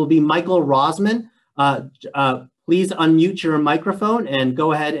participant will be Michael Rosman. Please unmute your microphone and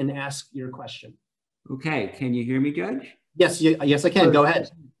go ahead and ask your question. Okay, can you hear me, Judge? Yes, yes, I can. Go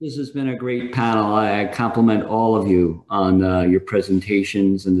ahead. This has been a great panel. I compliment all of you on your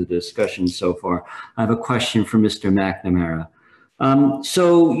presentations and the discussion so far. I have a question for Mr. McNamara.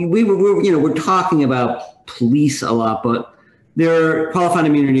 So we're talking about police a lot, but qualified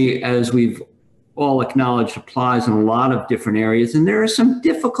immunity, as we've all acknowledged, applies in a lot of different areas. And there are some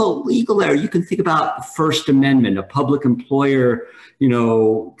difficult legal areas. You can think about the First Amendment, a public employer,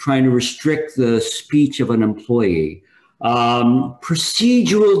 trying to restrict the speech of an employee.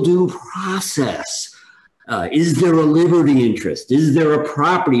 Procedural due process. Is there a liberty interest? Is there a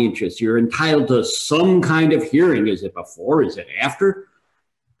property interest? You're entitled to some kind of hearing. Is it before? Is it after?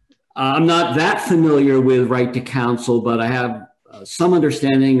 I'm not that familiar with right to counsel, but I have some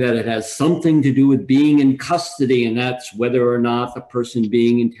understanding that it has something to do with being in custody, and that's whether or not the person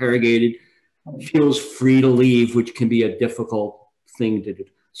being interrogated feels free to leave, which can be a difficult thing to do.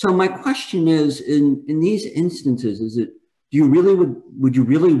 So my question is, in these instances, is it would you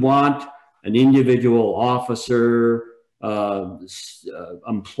really want an individual officer,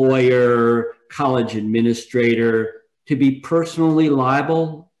 employer, college administrator to be personally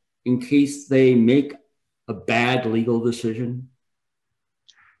liable in case they make a bad legal decision?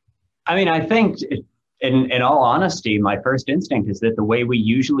 I mean, I think in all honesty, my first instinct is that the way we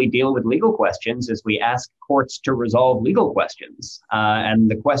usually deal with legal questions is we ask courts to resolve legal questions. And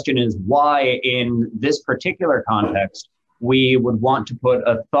the question is why in this particular context, we would want to put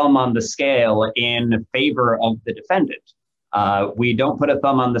a thumb on the scale in favor of the defendant. We don't put a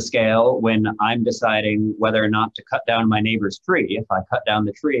thumb on the scale when I'm deciding whether or not to cut down my neighbor's tree. If I cut down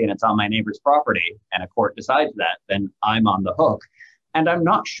the tree and it's on my neighbor's property and a court decides that, then I'm on the hook. And I'm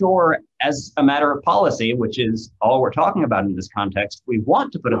not sure, as a matter of policy, which is all we're talking about in this context, we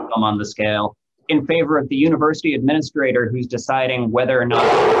want to put a thumb on the scale in favor of the university administrator who's deciding whether or not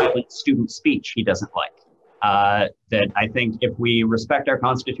to silence student speech he doesn't like. That I think if we respect our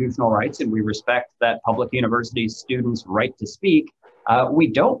constitutional rights and we respect that public university students' right to speak, we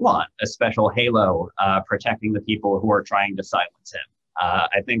don't want a special halo protecting the people who are trying to silence him.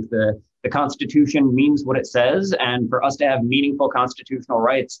 I think the Constitution means what it says, and for us to have meaningful constitutional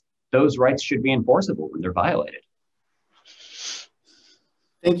rights, those rights should be enforceable when they're violated.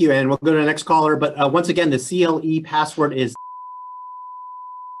 Thank you, and we'll go to the next caller. But once again, the CLE password is.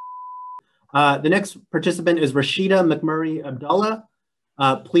 The next participant is Rashida McMurray Abdullah.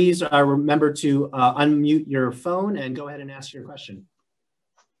 Please remember to unmute your phone and go ahead and ask your question.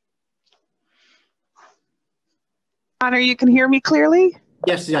 Honor, you can hear me clearly?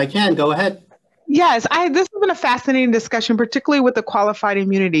 Yes, I can. Go ahead. Yes, this has been a fascinating discussion, particularly with the qualified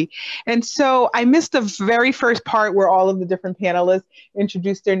immunity. And so I missed the very first part where all of the different panelists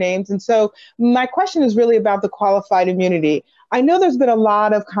introduced their names. And so my question is really about the qualified immunity. I know there's been a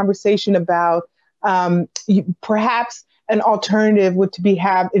lot of conversation about perhaps an alternative would to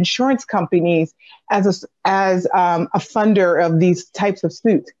have insurance companies as a funder of these types of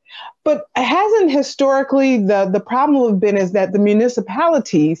suits. But hasn't historically the problem been is that the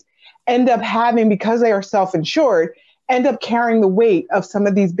municipalities end up having, because they are self-insured, end up carrying the weight of some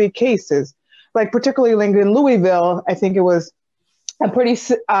of these big cases. Like particularly like in Louisville, I think it was a pretty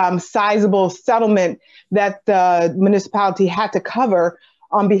sizable settlement that the municipality had to cover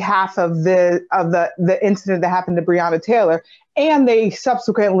on behalf of the incident that happened to Breonna Taylor. And they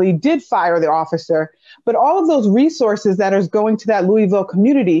subsequently did fire the officer. But all of those resources that is going to that Louisville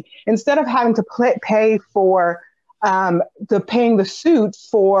community, instead of having to pay for paying the suit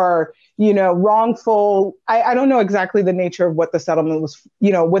for, wrongful, I don't know exactly the nature of what the settlement was,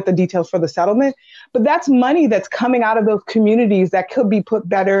 what the details for the settlement, but that's money that's coming out of those communities that could be put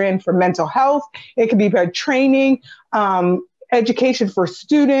better in for mental health. It could be better training, education for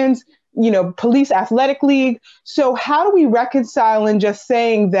students, police athletic league. So how do we reconcile in just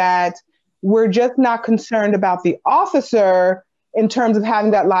saying that we're just not concerned about the officer in terms of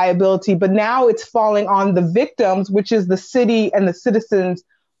having that liability, but now it's falling on the victims, which is the city and the citizens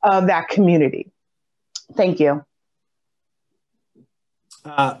of that community? Thank you.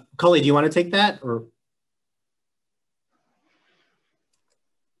 Cully, do you want to take that? Or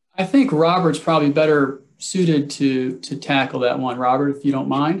I think Robert's probably better suited to tackle that one. Robert, if you don't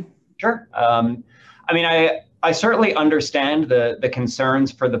mind. Sure. I mean, I certainly understand the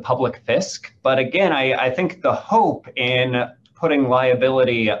concerns for the public fisc, but again, I think the hope in putting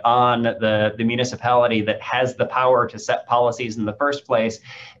liability on the municipality that has the power to set policies in the first place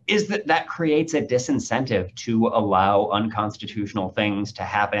is that creates a disincentive to allow unconstitutional things to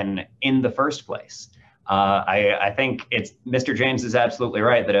happen in the first place. I think Mr. James is absolutely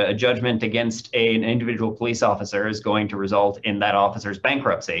right that a judgment against an individual police officer is going to result in that officer's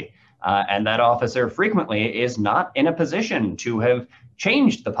bankruptcy. And that officer frequently is not in a position to have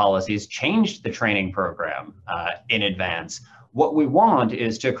changed the policies, changed the training program in advance. What we want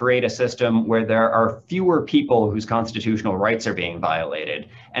is to create a system where there are fewer people whose constitutional rights are being violated.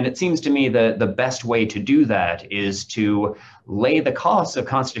 And it seems to me the best way to do that is to lay the costs of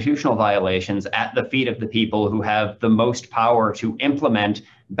constitutional violations at the feet of the people who have the most power to implement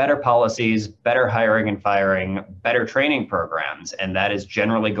better policies, better hiring and firing, better training programs. And that is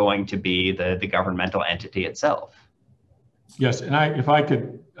generally going to be the governmental entity itself. Yes, and if I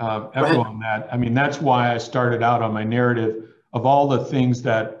could echo on that, I mean, that's why I started out on my narrative of all the things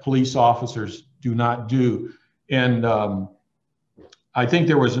that police officers do not do. And I think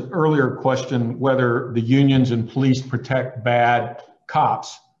there was an earlier question whether the unions and police protect bad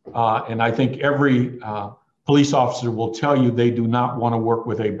cops. And I think every police officer will tell you they do not want to work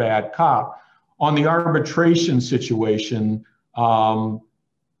with a bad cop. On the arbitration situation, the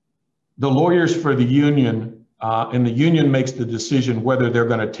lawyers for the union and the union makes the decision whether they're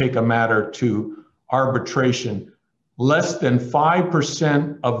going to take a matter to arbitration, less than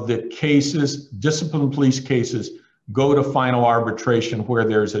 5% of the cases, disciplined police cases, go to final arbitration where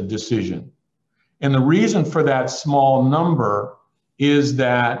there's a decision. And the reason for that small number is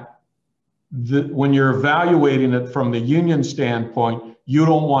that when you're evaluating it from the union standpoint, you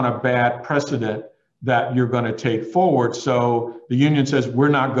don't want a bad precedent that you're going to take forward. So the union says, we're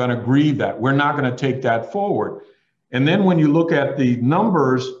not going to grieve that. We're not going to take that forward. And then when you look at the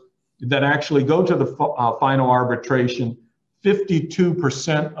numbers that actually go to the final arbitration,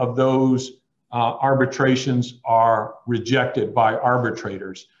 52% of those arbitrations are rejected by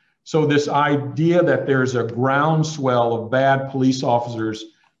arbitrators. So this idea that there's a groundswell of bad police officers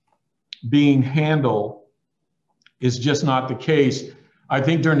being handled is just not the case. I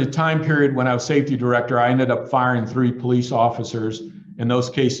think during the time period when I was safety director, I ended up firing 3 police officers, and those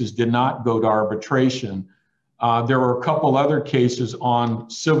cases did not go to arbitration. There were a couple other cases on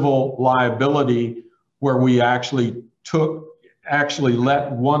civil liability where we actually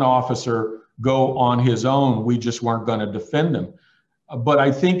let one officer go on his own. We just weren't going to defend him. But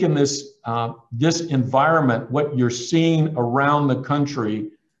I think in this environment, what you're seeing around the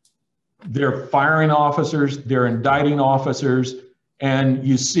country, they're firing officers, they're indicting officers, and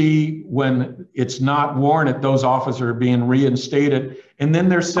you see when it's not warranted, those officers are being reinstated, and then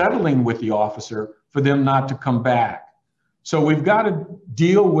they're settling with the officer for them not to come back. So we've got to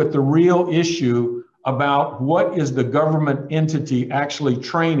deal with the real issue about what is the government entity actually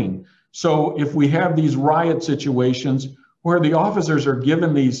training. So if we have these riot situations where the officers are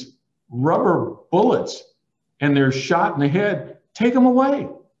given these rubber bullets and they're shot in the head, take them away.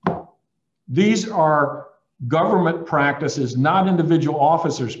 These are government practices, not individual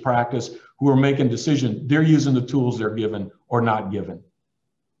officers' practice who are making decisions. They're using the tools they're given or not given.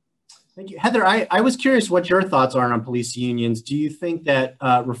 Thank you. Heather, I was curious what your thoughts are on police unions. Do you think that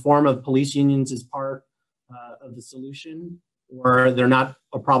reform of police unions is part of the solution, or they're not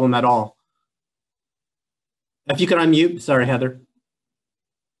a problem at all? If you could unmute. Sorry, Heather.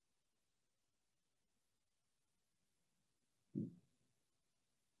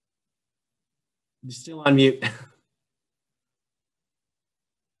 You're still on mute.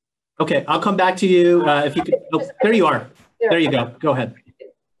 Okay, I'll come back to you if you could. Oh, there you are. There you go. Go ahead.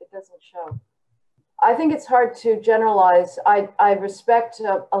 It doesn't show. I think it's hard to generalize. I respect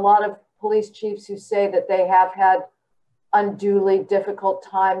a lot of police chiefs who say that they have had unduly difficult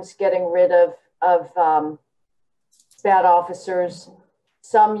times getting rid of bad officers.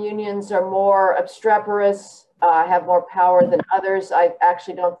 Some unions are more obstreperous, have more power than others. I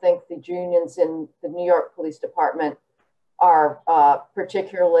actually don't think the unions in the New York Police Department are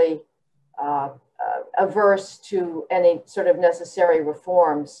particularly averse to any sort of necessary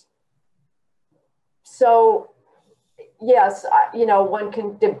reforms. So yes, one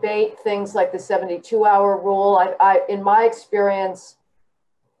can debate things like the 72-hour rule. In my experience,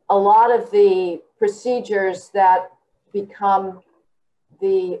 a lot of the procedures that become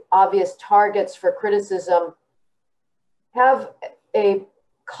the obvious targets for criticism have a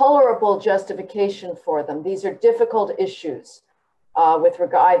colorable justification for them. These are difficult issues with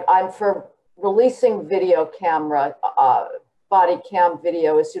regard. I'm for releasing video camera, body cam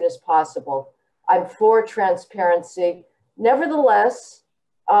video as soon as possible. I'm for transparency. Nevertheless,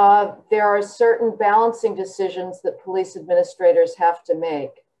 there are certain balancing decisions that police administrators have to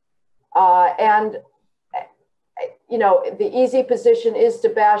make. The easy position is to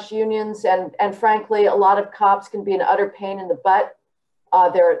bash unions, and frankly, a lot of cops can be an utter pain in the butt.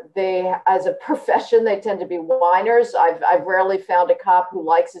 They, as a profession, they tend to be whiners. I've rarely found a cop who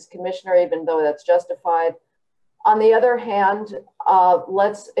likes his commissioner, even though that's justified. On the other hand,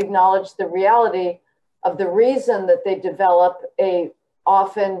 let's acknowledge the reality of the reason that they develop a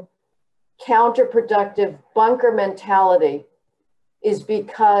often counterproductive bunker mentality is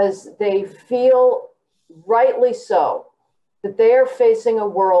because they feel, rightly so, that they are facing a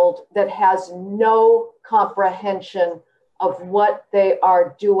world that has no comprehension of what they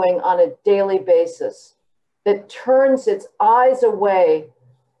are doing on a daily basis, that turns its eyes away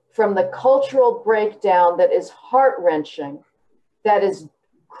from the cultural breakdown that is heart-wrenching, that is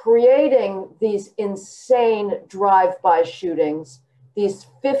creating these insane drive-by shootings, these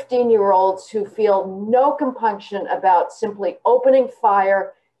 15-year-olds who feel no compunction about simply opening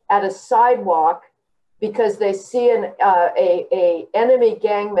fire at a sidewalk because they see an enemy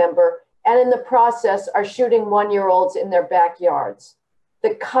gang member, and in the process are shooting 1-year-olds in their backyards.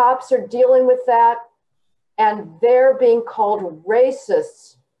 The cops are dealing with that, and they're being called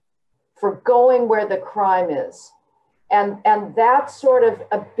racists for going where the crime is. And that sort of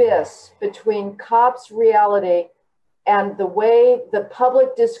abyss between cops' reality and the way the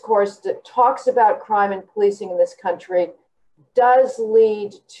public discourse that talks about crime and policing in this country does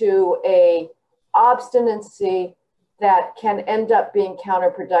lead to a obstinacy that can end up being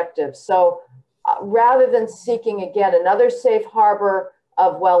counterproductive. So rather than seeking, again, another safe harbor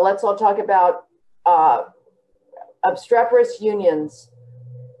of, well, let's all talk about obstreperous unions,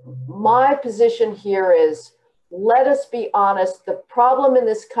 my position here is, let us be honest, the problem in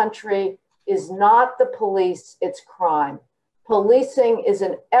this country is not the police, it's crime. Policing is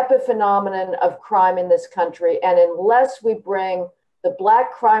an epiphenomenon of crime in this country, and unless we bring the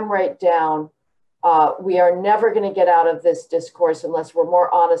Black crime rate down, we are never going to get out of this discourse unless we're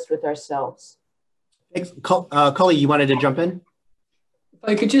more honest with ourselves. Thanks. Cully, you wanted to jump in? If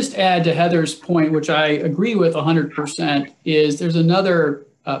I could just add to Heather's point, which I agree with 100%, is there's another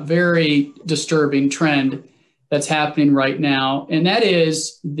very disturbing trend that's happening right now, and that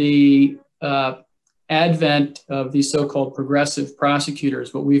is the advent of these so-called progressive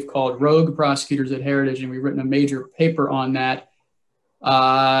prosecutors, what we've called rogue prosecutors at Heritage, and we've written a major paper on that.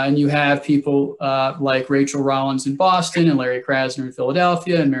 And you have people like Rachel Rollins in Boston and Larry Krasner in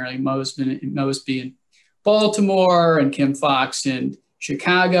Philadelphia and Marilyn Mosby in Baltimore and Kim Fox in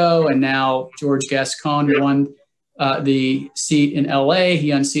Chicago, and now George Gascon won the seat in LA.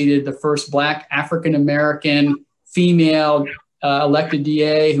 He unseated the first Black African-American female elected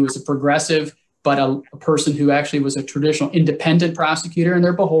DA who was a progressive, but a person who actually was a traditional independent prosecutor, and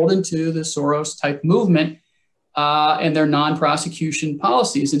they're beholden to the Soros-type movement and their non-prosecution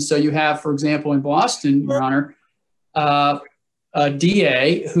policies. And so you have, for example, in Boston, Your Honor, a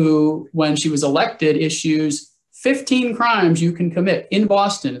DA who, when she was elected, issues 15 crimes you can commit in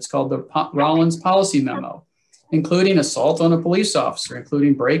Boston. It's called the Rollins Policy Memo, including assault on a police officer,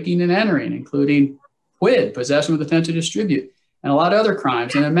 including breaking and entering, including PWID, possession with intent to distribute, and a lot of other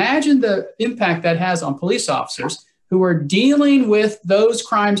crimes. And imagine the impact that has on police officers who are dealing with those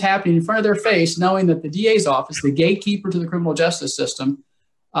crimes happening in front of their face, knowing that the DA's office, the gatekeeper to the criminal justice system,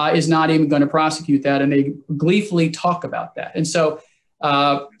 is not even going to prosecute that, and they gleefully talk about that. And so,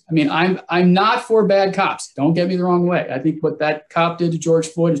 I mean, I'm not for bad cops. Don't get me the wrong way. I think what that cop did to George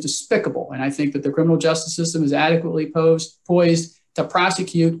Floyd is despicable, and I think that the criminal justice system is adequately poised to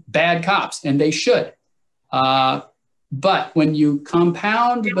prosecute bad cops, and they should. But when you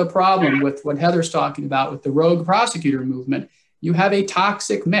compound the problem with what Heather's talking about with the rogue prosecutor movement, you have a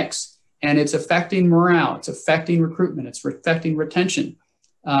toxic mix, and it's affecting morale, it's affecting recruitment, it's affecting retention,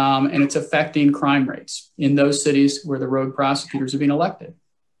 and it's affecting crime rates in those cities where the rogue prosecutors are being elected.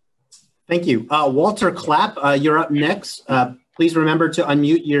 Thank you. Walter Clapp, you're up next. Please remember to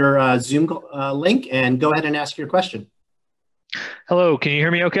unmute your Zoom link and go ahead and ask your question. Hello, can you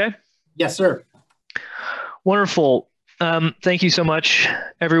hear me okay? Yes, sir. Wonderful. Thank you so much,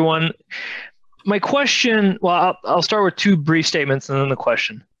 everyone. My question, well, I'll start with two brief statements and then the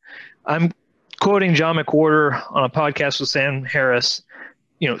question. I'm quoting John McWhorter on a podcast with Sam Harris.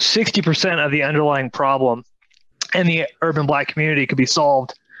 60% of the underlying problem in the urban Black community could be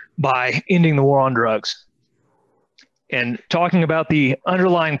solved by ending the war on drugs. And talking about the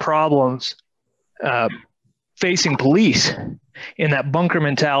underlying problems facing police in that bunker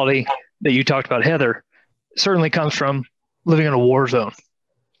mentality that you talked about, Heather, certainly comes from living in a war zone.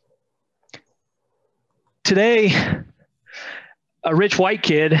 Today, a rich white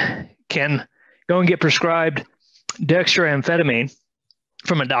kid can go and get prescribed dextroamphetamine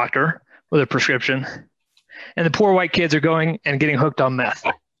from a doctor with a prescription, and the poor white kids are going and getting hooked on meth.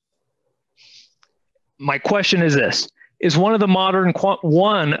 My question is this: is one of the modern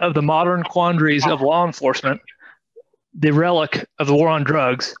quandaries of law enforcement the relic of the war on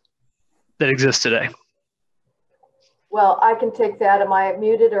drugs that exists today? Well, I can take that. Am I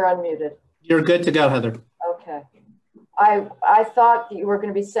muted or unmuted? You're good to go, Heather. Okay. I thought you were going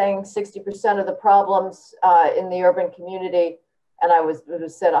to be saying 60% of the problems in the urban community, and it was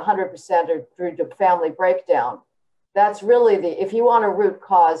said 100% are through to family breakdown. That's really if you want a root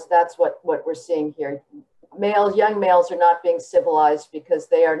cause, that's what we're seeing here. Young males are not being civilized because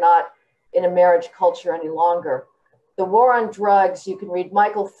they are not in a marriage culture any longer. The war on drugs, you can read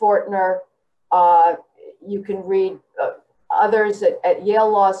Michael Fortner, you can read others at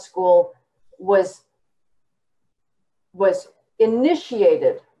Yale Law School, was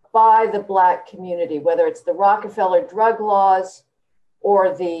initiated by the Black community, whether it's the Rockefeller drug laws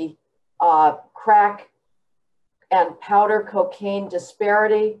or the crack and powder cocaine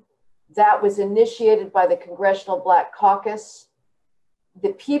disparity. That was initiated by the Congressional Black Caucus.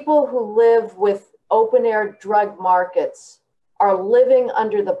 The people who live with open air drug markets are living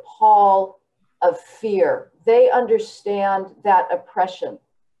under the pall of fear. they understand that oppression.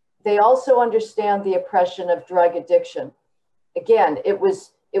 They also understand the oppression of drug addiction. Again, it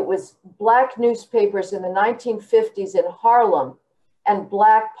was Black newspapers in the 1950s in Harlem and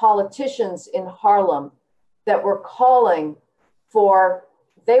Black politicians in Harlem that were calling for,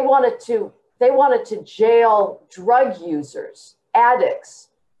 they wanted to jail drug users, addicts.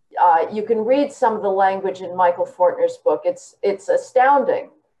 You can read some of the language in Michael Fortner's book. It's astounding.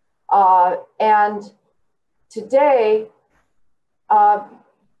 And today,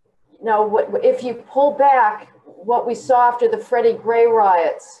 if you pull back what we saw after the Freddie Gray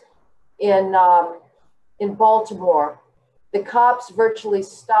riots in Baltimore, the cops virtually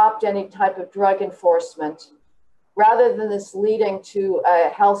stopped any type of drug enforcement. Rather than this leading to a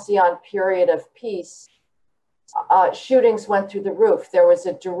halcyon period of peace, shootings went through the roof. There was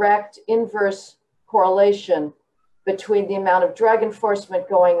a direct inverse correlation between the amount of drug enforcement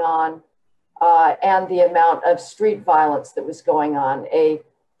going on and the amount of street violence that was going on.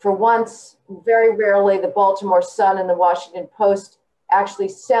 For once, very rarely, the Baltimore Sun and the Washington Post actually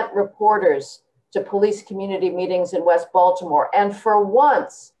sent reporters to police community meetings in West Baltimore. And for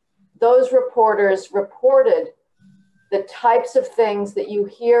once, those reporters reported the types of things that you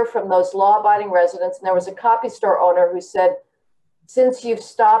hear from those law-abiding residents. And there was a copy store owner who said, since you've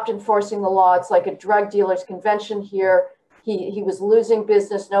stopped enforcing the law, it's like a drug dealer's convention here. He was losing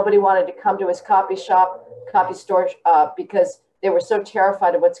business. Nobody wanted to come to his copy store, because they were so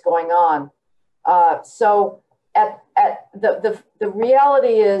terrified of what's going on. So the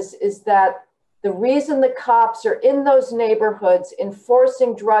reality is that the reason the cops are in those neighborhoods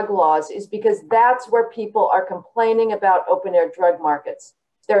enforcing drug laws is because that's where people are complaining about open air drug markets.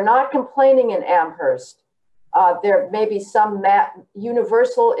 They're not complaining in Amherst. There may be some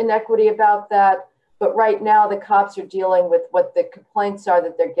universal inequity about that, but right now the cops are dealing with what the complaints are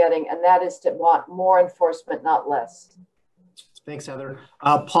that they're getting, and that is to want more enforcement, not less. Thanks, Heather.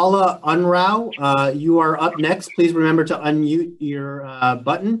 Paula Unrau, you are up next. Please remember to unmute your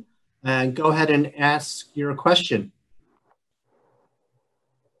button and go ahead and ask your question.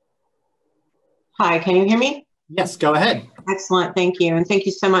 Hi, can you hear me? Yes, go ahead. Excellent, thank you. And thank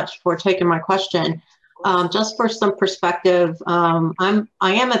you so much for taking my question. Just for some perspective, I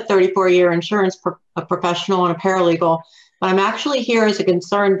am a 34-year insurance professional and a paralegal, but I'm actually here as a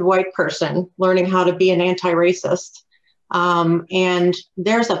concerned white person learning how to be an anti-racist. And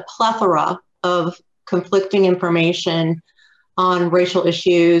there's a plethora of conflicting information on racial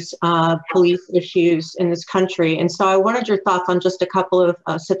issues, police issues in this country. And so I wanted your thoughts on just a couple of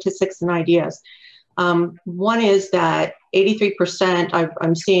statistics and ideas. One is that 83%,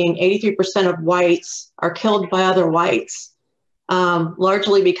 I'm seeing 83% of whites are killed by other whites,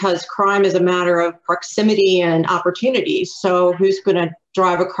 largely because crime is a matter of proximity and opportunity. So who's going to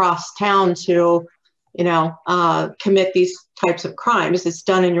drive across town to, commit these types of crimes? It's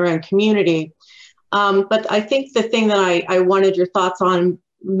done in your own community. But I think the thing that I wanted your thoughts on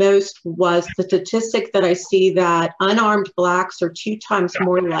most was the statistic that I see that unarmed Blacks are 2 times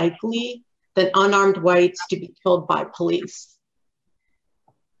more likely than unarmed whites to be killed by police.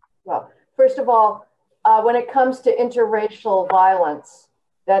 Well, first of all, when it comes to interracial violence,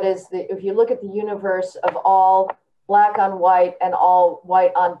 that is, if you look at the universe of all Black on white and all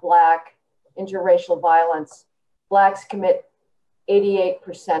white on Black interracial violence, Blacks commit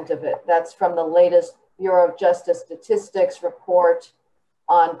 88% of it. That's from the latest Bureau of Justice Statistics report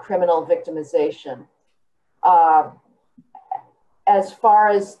on criminal victimization. As far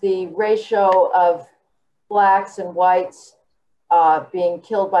as the ratio of Blacks and whites being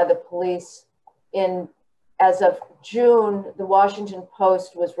killed by the police, as of June, the Washington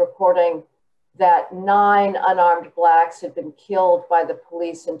Post was reporting that 9 unarmed Blacks had been killed by the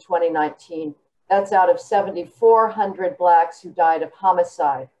police in 2019. That's out of 7,400 Blacks who died of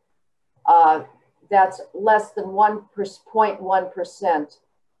homicide. That's less than 0.1%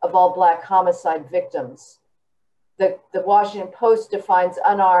 of all Black homicide victims. The Washington Post defines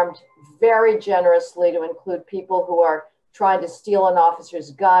unarmed very generously to include people who are trying to steal an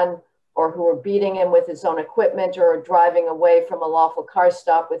officer's gun, or who are beating him with his own equipment, or are driving away from a lawful car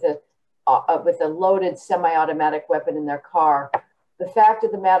stop with a loaded semi-automatic weapon in their car. The fact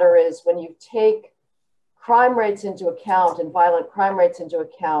of the matter is, when you take crime rates into account and violent crime rates into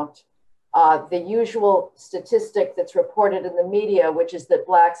account, the usual statistic that's reported in the media, which is that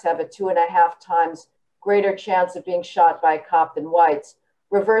Blacks have a 2.5 times greater chance of being shot by a cop than whites,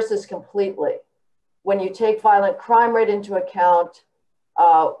 reverses completely. When you take violent crime rate into account,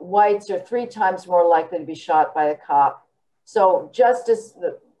 whites are 3 times more likely to be shot by a cop. So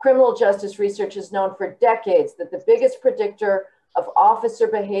the criminal justice research has known for decades that the biggest predictor of officer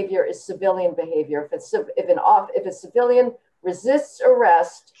behavior is civilian behavior. If a civilian resists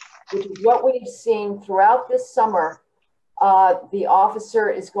arrest, which is what we've seen throughout this summer, the officer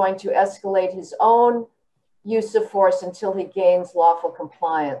is going to escalate his own use of force until he gains lawful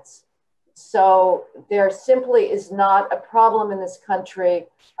compliance. So there simply is not a problem in this country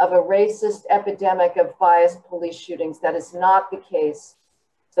of a racist epidemic of biased police shootings. That is not the case.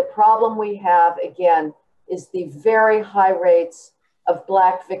 The problem we have, again, is the very high rates of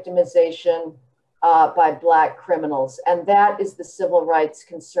Black victimization by Black criminals. And that is the civil rights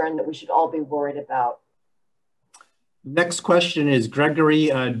concern that we should all be worried about. Next question is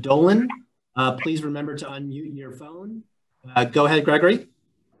Gregory Dolan. Please remember to unmute your phone. Go ahead, Gregory.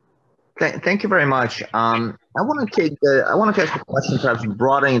 Thank you very much. I want to ask a question, perhaps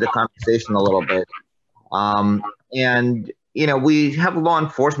broadening the conversation a little bit. And you know, we have law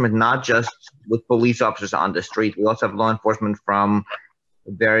enforcement not just with police officers on the street. We also have law enforcement from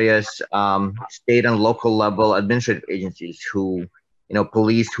various state and local level administrative agencies who, you know,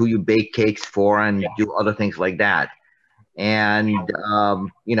 police who you bake cakes for and do other things like that. And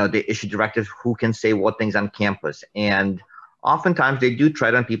you know, they issue directives who can say what things on campus. And oftentimes they do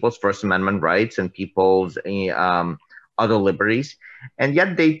tread on people's First Amendment rights and people's other liberties. And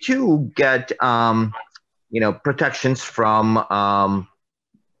yet they too get, you know, protections from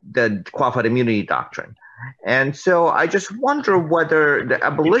the qualified immunity doctrine. And so I just wonder whether the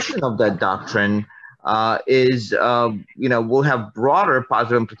abolition of that doctrine is, you know, will have broader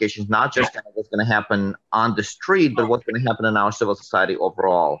positive implications, not just kind of what's going to happen on the street, but what's going to happen in our civil society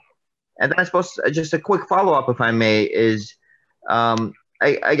overall. And then I suppose just a quick follow-up, if I may, is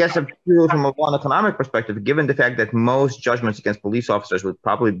I guess from a one economic perspective, given the fact that most judgments against police officers would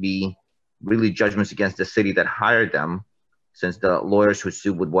probably be really judgments against the city that hired them, since the lawyers who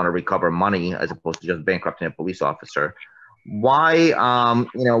sue would want to recover money as opposed to just bankrupting a police officer. Why,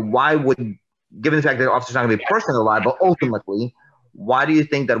 you know, why would, given the fact that the officer's not going to be personally liable, ultimately, why do you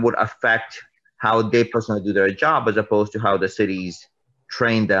think that would affect how they personally do their job as opposed to how the cities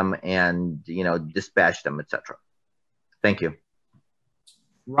train them and, you know, dispatch them, etc.? Thank you.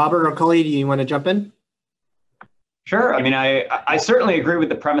 Robert or Cully, do you want to jump in? Sure. I mean, I certainly agree with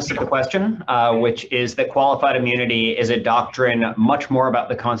the premise of the question, which is that qualified immunity is a doctrine much more about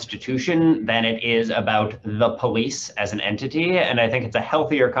the Constitution than it is about the police as an entity. And I think it's a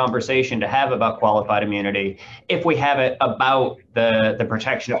healthier conversation to have about qualified immunity if we have it about the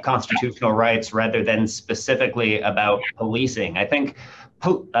protection of constitutional rights rather than specifically about policing. I think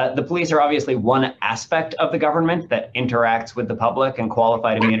the police are obviously one aspect of the government that interacts with the public, and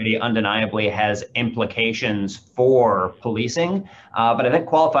qualified immunity undeniably has implications for policing. But I think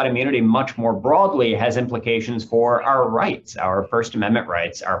qualified immunity much more broadly has implications for our rights, our First Amendment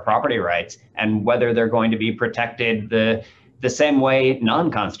rights, our property rights, and whether they're going to be protected the same way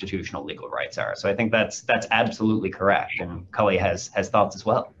non-constitutional legal rights are. So I think that's absolutely correct. And Cully has thoughts as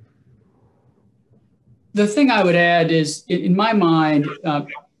well. The thing I would add is, in my mind,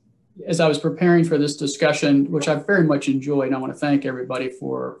 as I was preparing for this discussion, which I very much enjoyed, and I want to thank everybody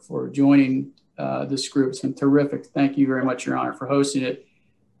for joining this group. It's been terrific. Thank you very much, Your Honor, for hosting it.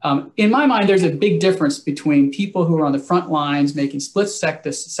 In my mind, there's a big difference between people who are on the front lines making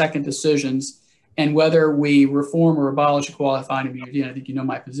split-second decisions and whether we reform or abolish qualified immunity, and I think you know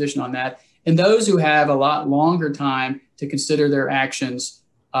my position on that, and those who have a lot longer time to consider their actions.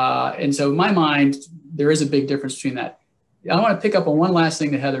 And so in my mind, there is a big difference between that. I want to pick up on one last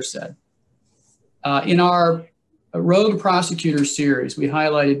thing that Heather said. In our Rogue Prosecutor series, we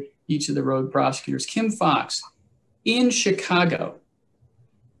highlighted each of the rogue prosecutors. Kim Fox, in Chicago,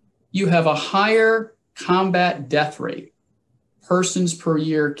 you have a higher combat death rate, persons per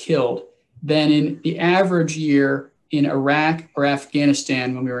year killed, than in the average year in Iraq or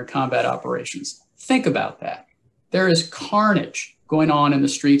Afghanistan when we were in combat operations. Think about that. There is carnage going on in the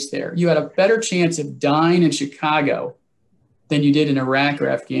streets there. You had a better chance of dying in Chicago than you did in Iraq or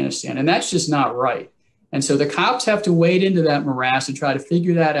Afghanistan. And that's just not right. And so the cops have to wade into that morass and try to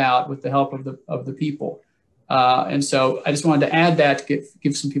figure that out with the help of the people. And so I just wanted to add that to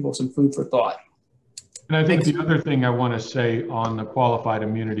give some people some food for thought. And I think the other thing I want to say on the qualified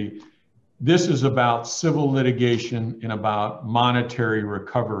immunity, this is about civil litigation and about monetary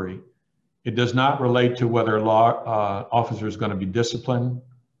recovery. It does not relate to whether a law officer is going to be disciplined,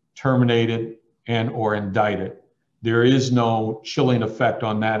 terminated, and or indicted. There is no chilling effect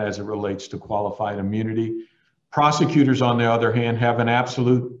on that as it relates to qualified immunity. Prosecutors, on the other hand, have an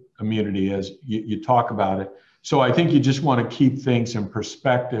absolute immunity as you talk about it. So I think you just want to keep things in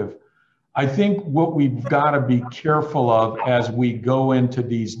perspective. I think what we've got to be careful of as we go into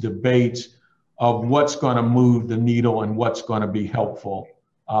these debates of what's going to move the needle and what's going to be helpful.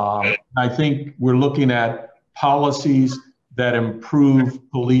 I think we're looking at policies that improve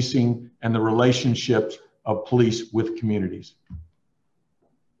policing and the relationships of police with communities.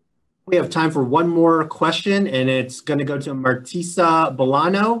 We have time for one more question, and it's going to go to Martisa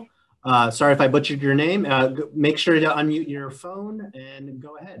Bolano. Sorry if I butchered your name. Make sure to unmute your phone and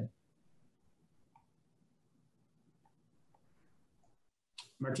go ahead.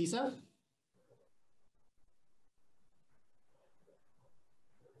 Martisa?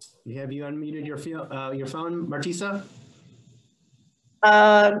 Have you unmuted your phone, Martisa?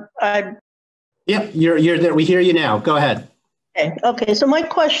 Yeah, you're there. We hear you now. Go ahead. Okay, so my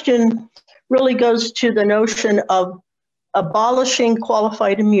question really goes to the notion of abolishing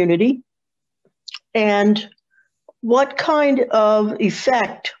qualified immunity, and what kind of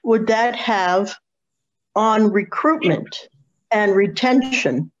effect would that have on recruitment and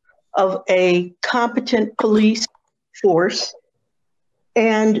retention of a competent police force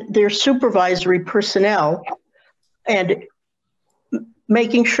and their supervisory personnel, and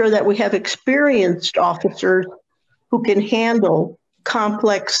making sure that we have experienced officers who can handle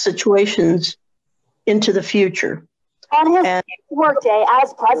complex situations into the future. On his workday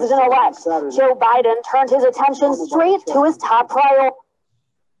as president-elect, Joe Biden turned his attention straight to his top priority.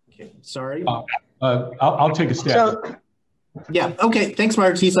 Okay, sorry. I'll take a stab. Yeah, okay, thanks,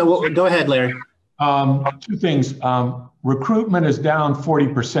 Martisa. Well, go ahead, Larry. Two things. Recruitment is down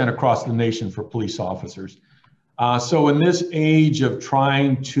 40% across the nation for police officers. So in this age of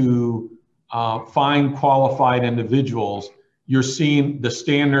trying to find qualified individuals, you're seeing the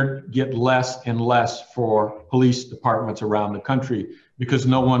standard get less and less for police departments around the country because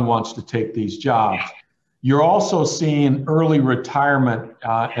no one wants to take these jobs. You're also seeing early retirement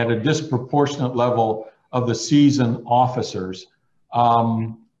at a disproportionate level of the seasoned officers.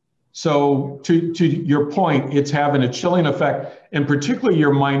 So to your point, it's having a chilling effect, and particularly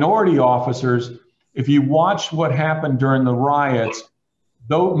your minority officers. If you watch what happened during the riots,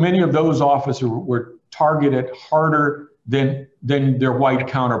 though many of those officers were targeted harder than their white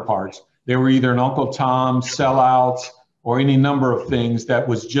counterparts. They were either an Uncle Tom, sellouts, or any number of things that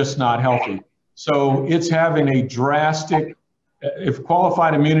was just not healthy. So it's having a drastic, if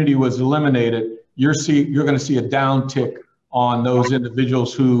qualified immunity was eliminated, you're going to see a downtick on those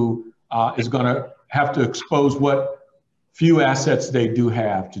individuals who is going to have to expose what few assets they do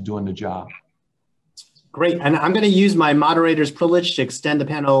have to doing the job. Great, and I'm going to use my moderator's privilege to extend the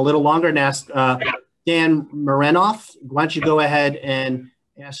panel a little longer and ask Dan Marenoff. Why don't you go ahead and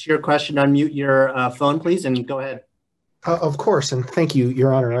ask your question, unmute your phone, please, and go ahead. Of course, and thank you,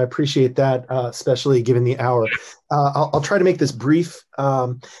 Your Honor. I appreciate that, especially given the hour. I'll try to make this brief.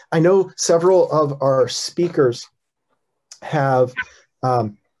 I know several of our speakers have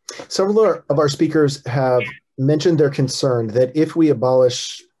mentioned their concern that if we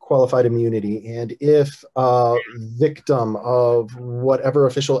abolish qualified immunity and if a victim of whatever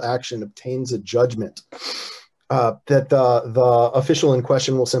official action obtains a judgment, that the official in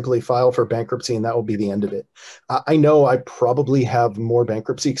question will simply file for bankruptcy and that will be the end of it. I know I probably have more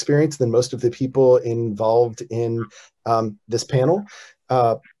bankruptcy experience than most of the people involved in this panel,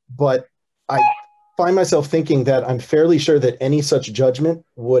 but I find myself thinking that I'm fairly sure that any such judgment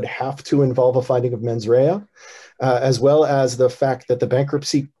would have to involve a finding of mens rea, as well as the fact that the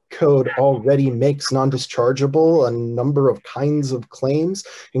bankruptcy code already makes non-dischargeable a number of kinds of claims,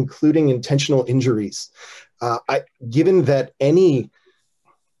 including intentional injuries. Given that any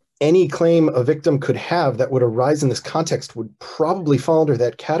claim a victim could have that would arise in this context would probably fall under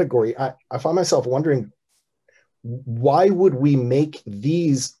that category, I find myself wondering, why would we make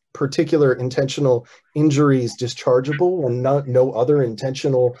these particular intentional injuries dischargeable when no other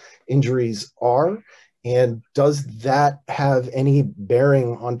intentional injuries are? And does that have any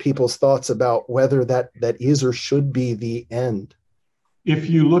bearing on people's thoughts about whether that is or should be the end? If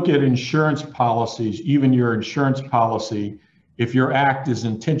you look at insurance policies, even your insurance policy, if your act is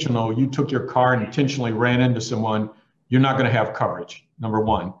intentional, you took your car and intentionally ran into someone, you're not going to have coverage, number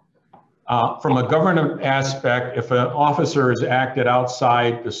one. From a government aspect, if an officer has acted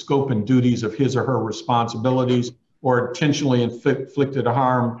outside the scope and duties of his or her responsibilities or intentionally inflicted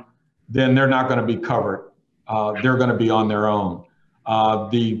harm, then they're not going to be covered. They're going to be on their own.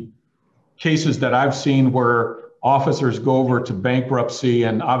 The cases that I've seen where officers go over to bankruptcy,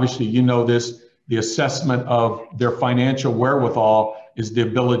 and obviously you know this, the assessment of their financial wherewithal is the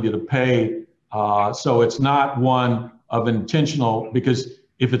ability to pay. So it's not one of intentional, because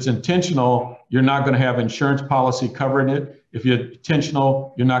if it's intentional, you're not going to have insurance policy covering it. If you're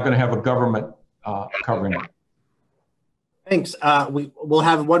intentional, you're not going to have a government covering it. Thanks. We'll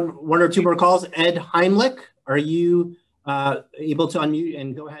have one or two more calls. Ed Heimlich, are you able to unmute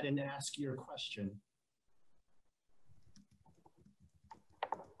and go ahead and ask your question?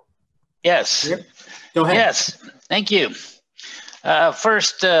 Yes. Here. Go ahead. Yes. Thank you.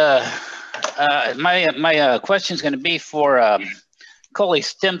 First, my question is going to be for Coley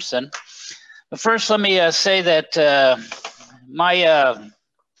Stimson. But first, let me say that my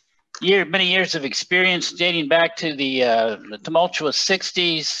many years of experience dating back to the tumultuous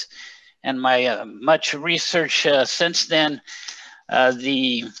 60s and my much research since then,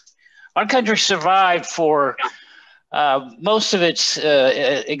 our country survived for most of its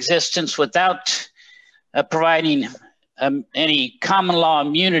existence without providing any common law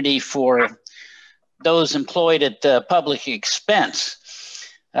immunity for those employed at public expense.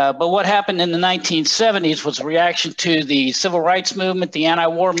 But what happened in the 1970s was a reaction to the civil rights movement, the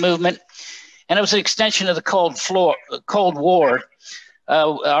anti-war movement, and it was an extension of the Cold War.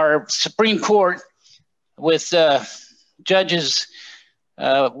 Our Supreme Court, with judges,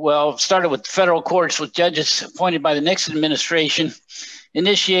 started with federal courts with judges appointed by the Nixon administration,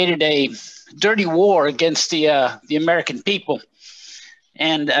 initiated a dirty war against the American people.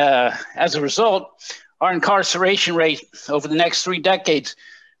 And as a result, our incarceration rate over the next 3 decades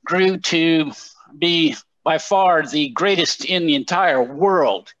grew to be by far the greatest in the entire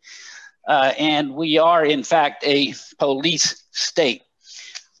world. And we are, in fact, a police state.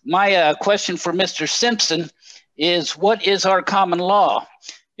 My question for Mr. Simpson is, what is our common law?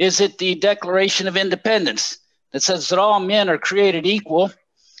 Is it the Declaration of Independence that says that all men are created equal?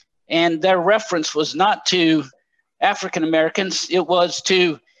 And their reference was not to African Americans, it was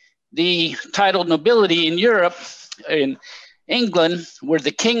to the titled nobility in Europe, in England, where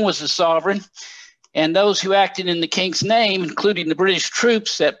the king was the sovereign, and those who acted in the king's name, including the British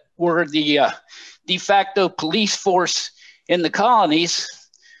troops that were the de facto police force in the colonies,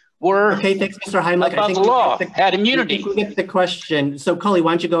 were okay, thanks, Mr. Heimlich. above the law, had immunity. We get the question. So, Cully,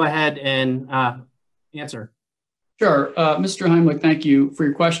 why don't you go ahead and answer? Sure. Mr. Heimlich, thank you for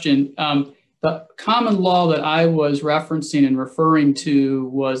your question. The common law that I was referencing and referring to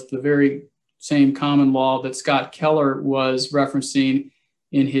was the very same common law that Scott Keller was referencing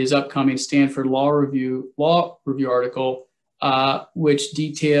in his upcoming Stanford Law Review article, which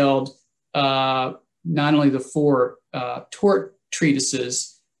detailed not only the 4 tort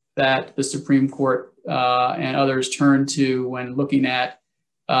treatises that the Supreme Court and others turned to when looking at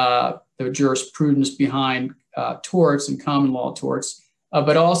the jurisprudence behind torts and common law torts,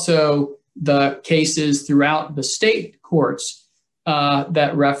 but also the cases throughout the state courts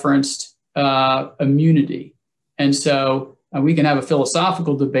that referenced immunity. And so we can have a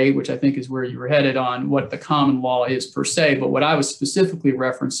philosophical debate, which I think is where you were headed, on what the common law is per se. But what I was specifically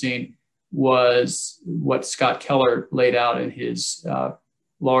referencing was what Scott Keller laid out in his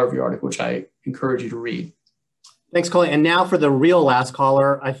law review article, which I encourage you to read. Thanks, Coley. And now for the real last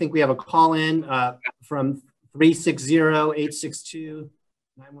caller, I think we have a call in from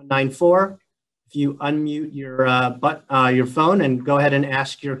 360-862-9194. If you unmute your phone and go ahead and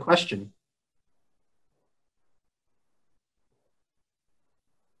ask your question.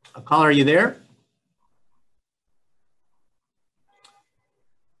 Caller, are you there?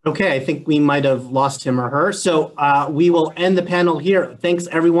 Okay, I think we might have lost him or her. So we will end the panel here. Thanks,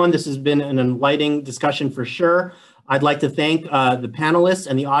 everyone. This has been an enlightening discussion for sure. I'd like to thank the panelists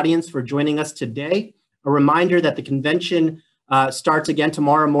and the audience for joining us today. A reminder that the convention starts again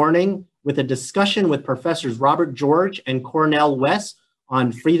tomorrow morning with a discussion with Professors Robert George and Cornell West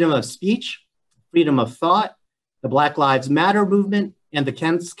on freedom of speech, freedom of thought, the Black Lives Matter movement, and the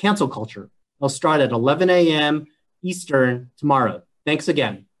cancel culture. They'll start at 11 a.m. Eastern tomorrow. Thanks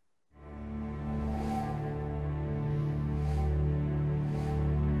again.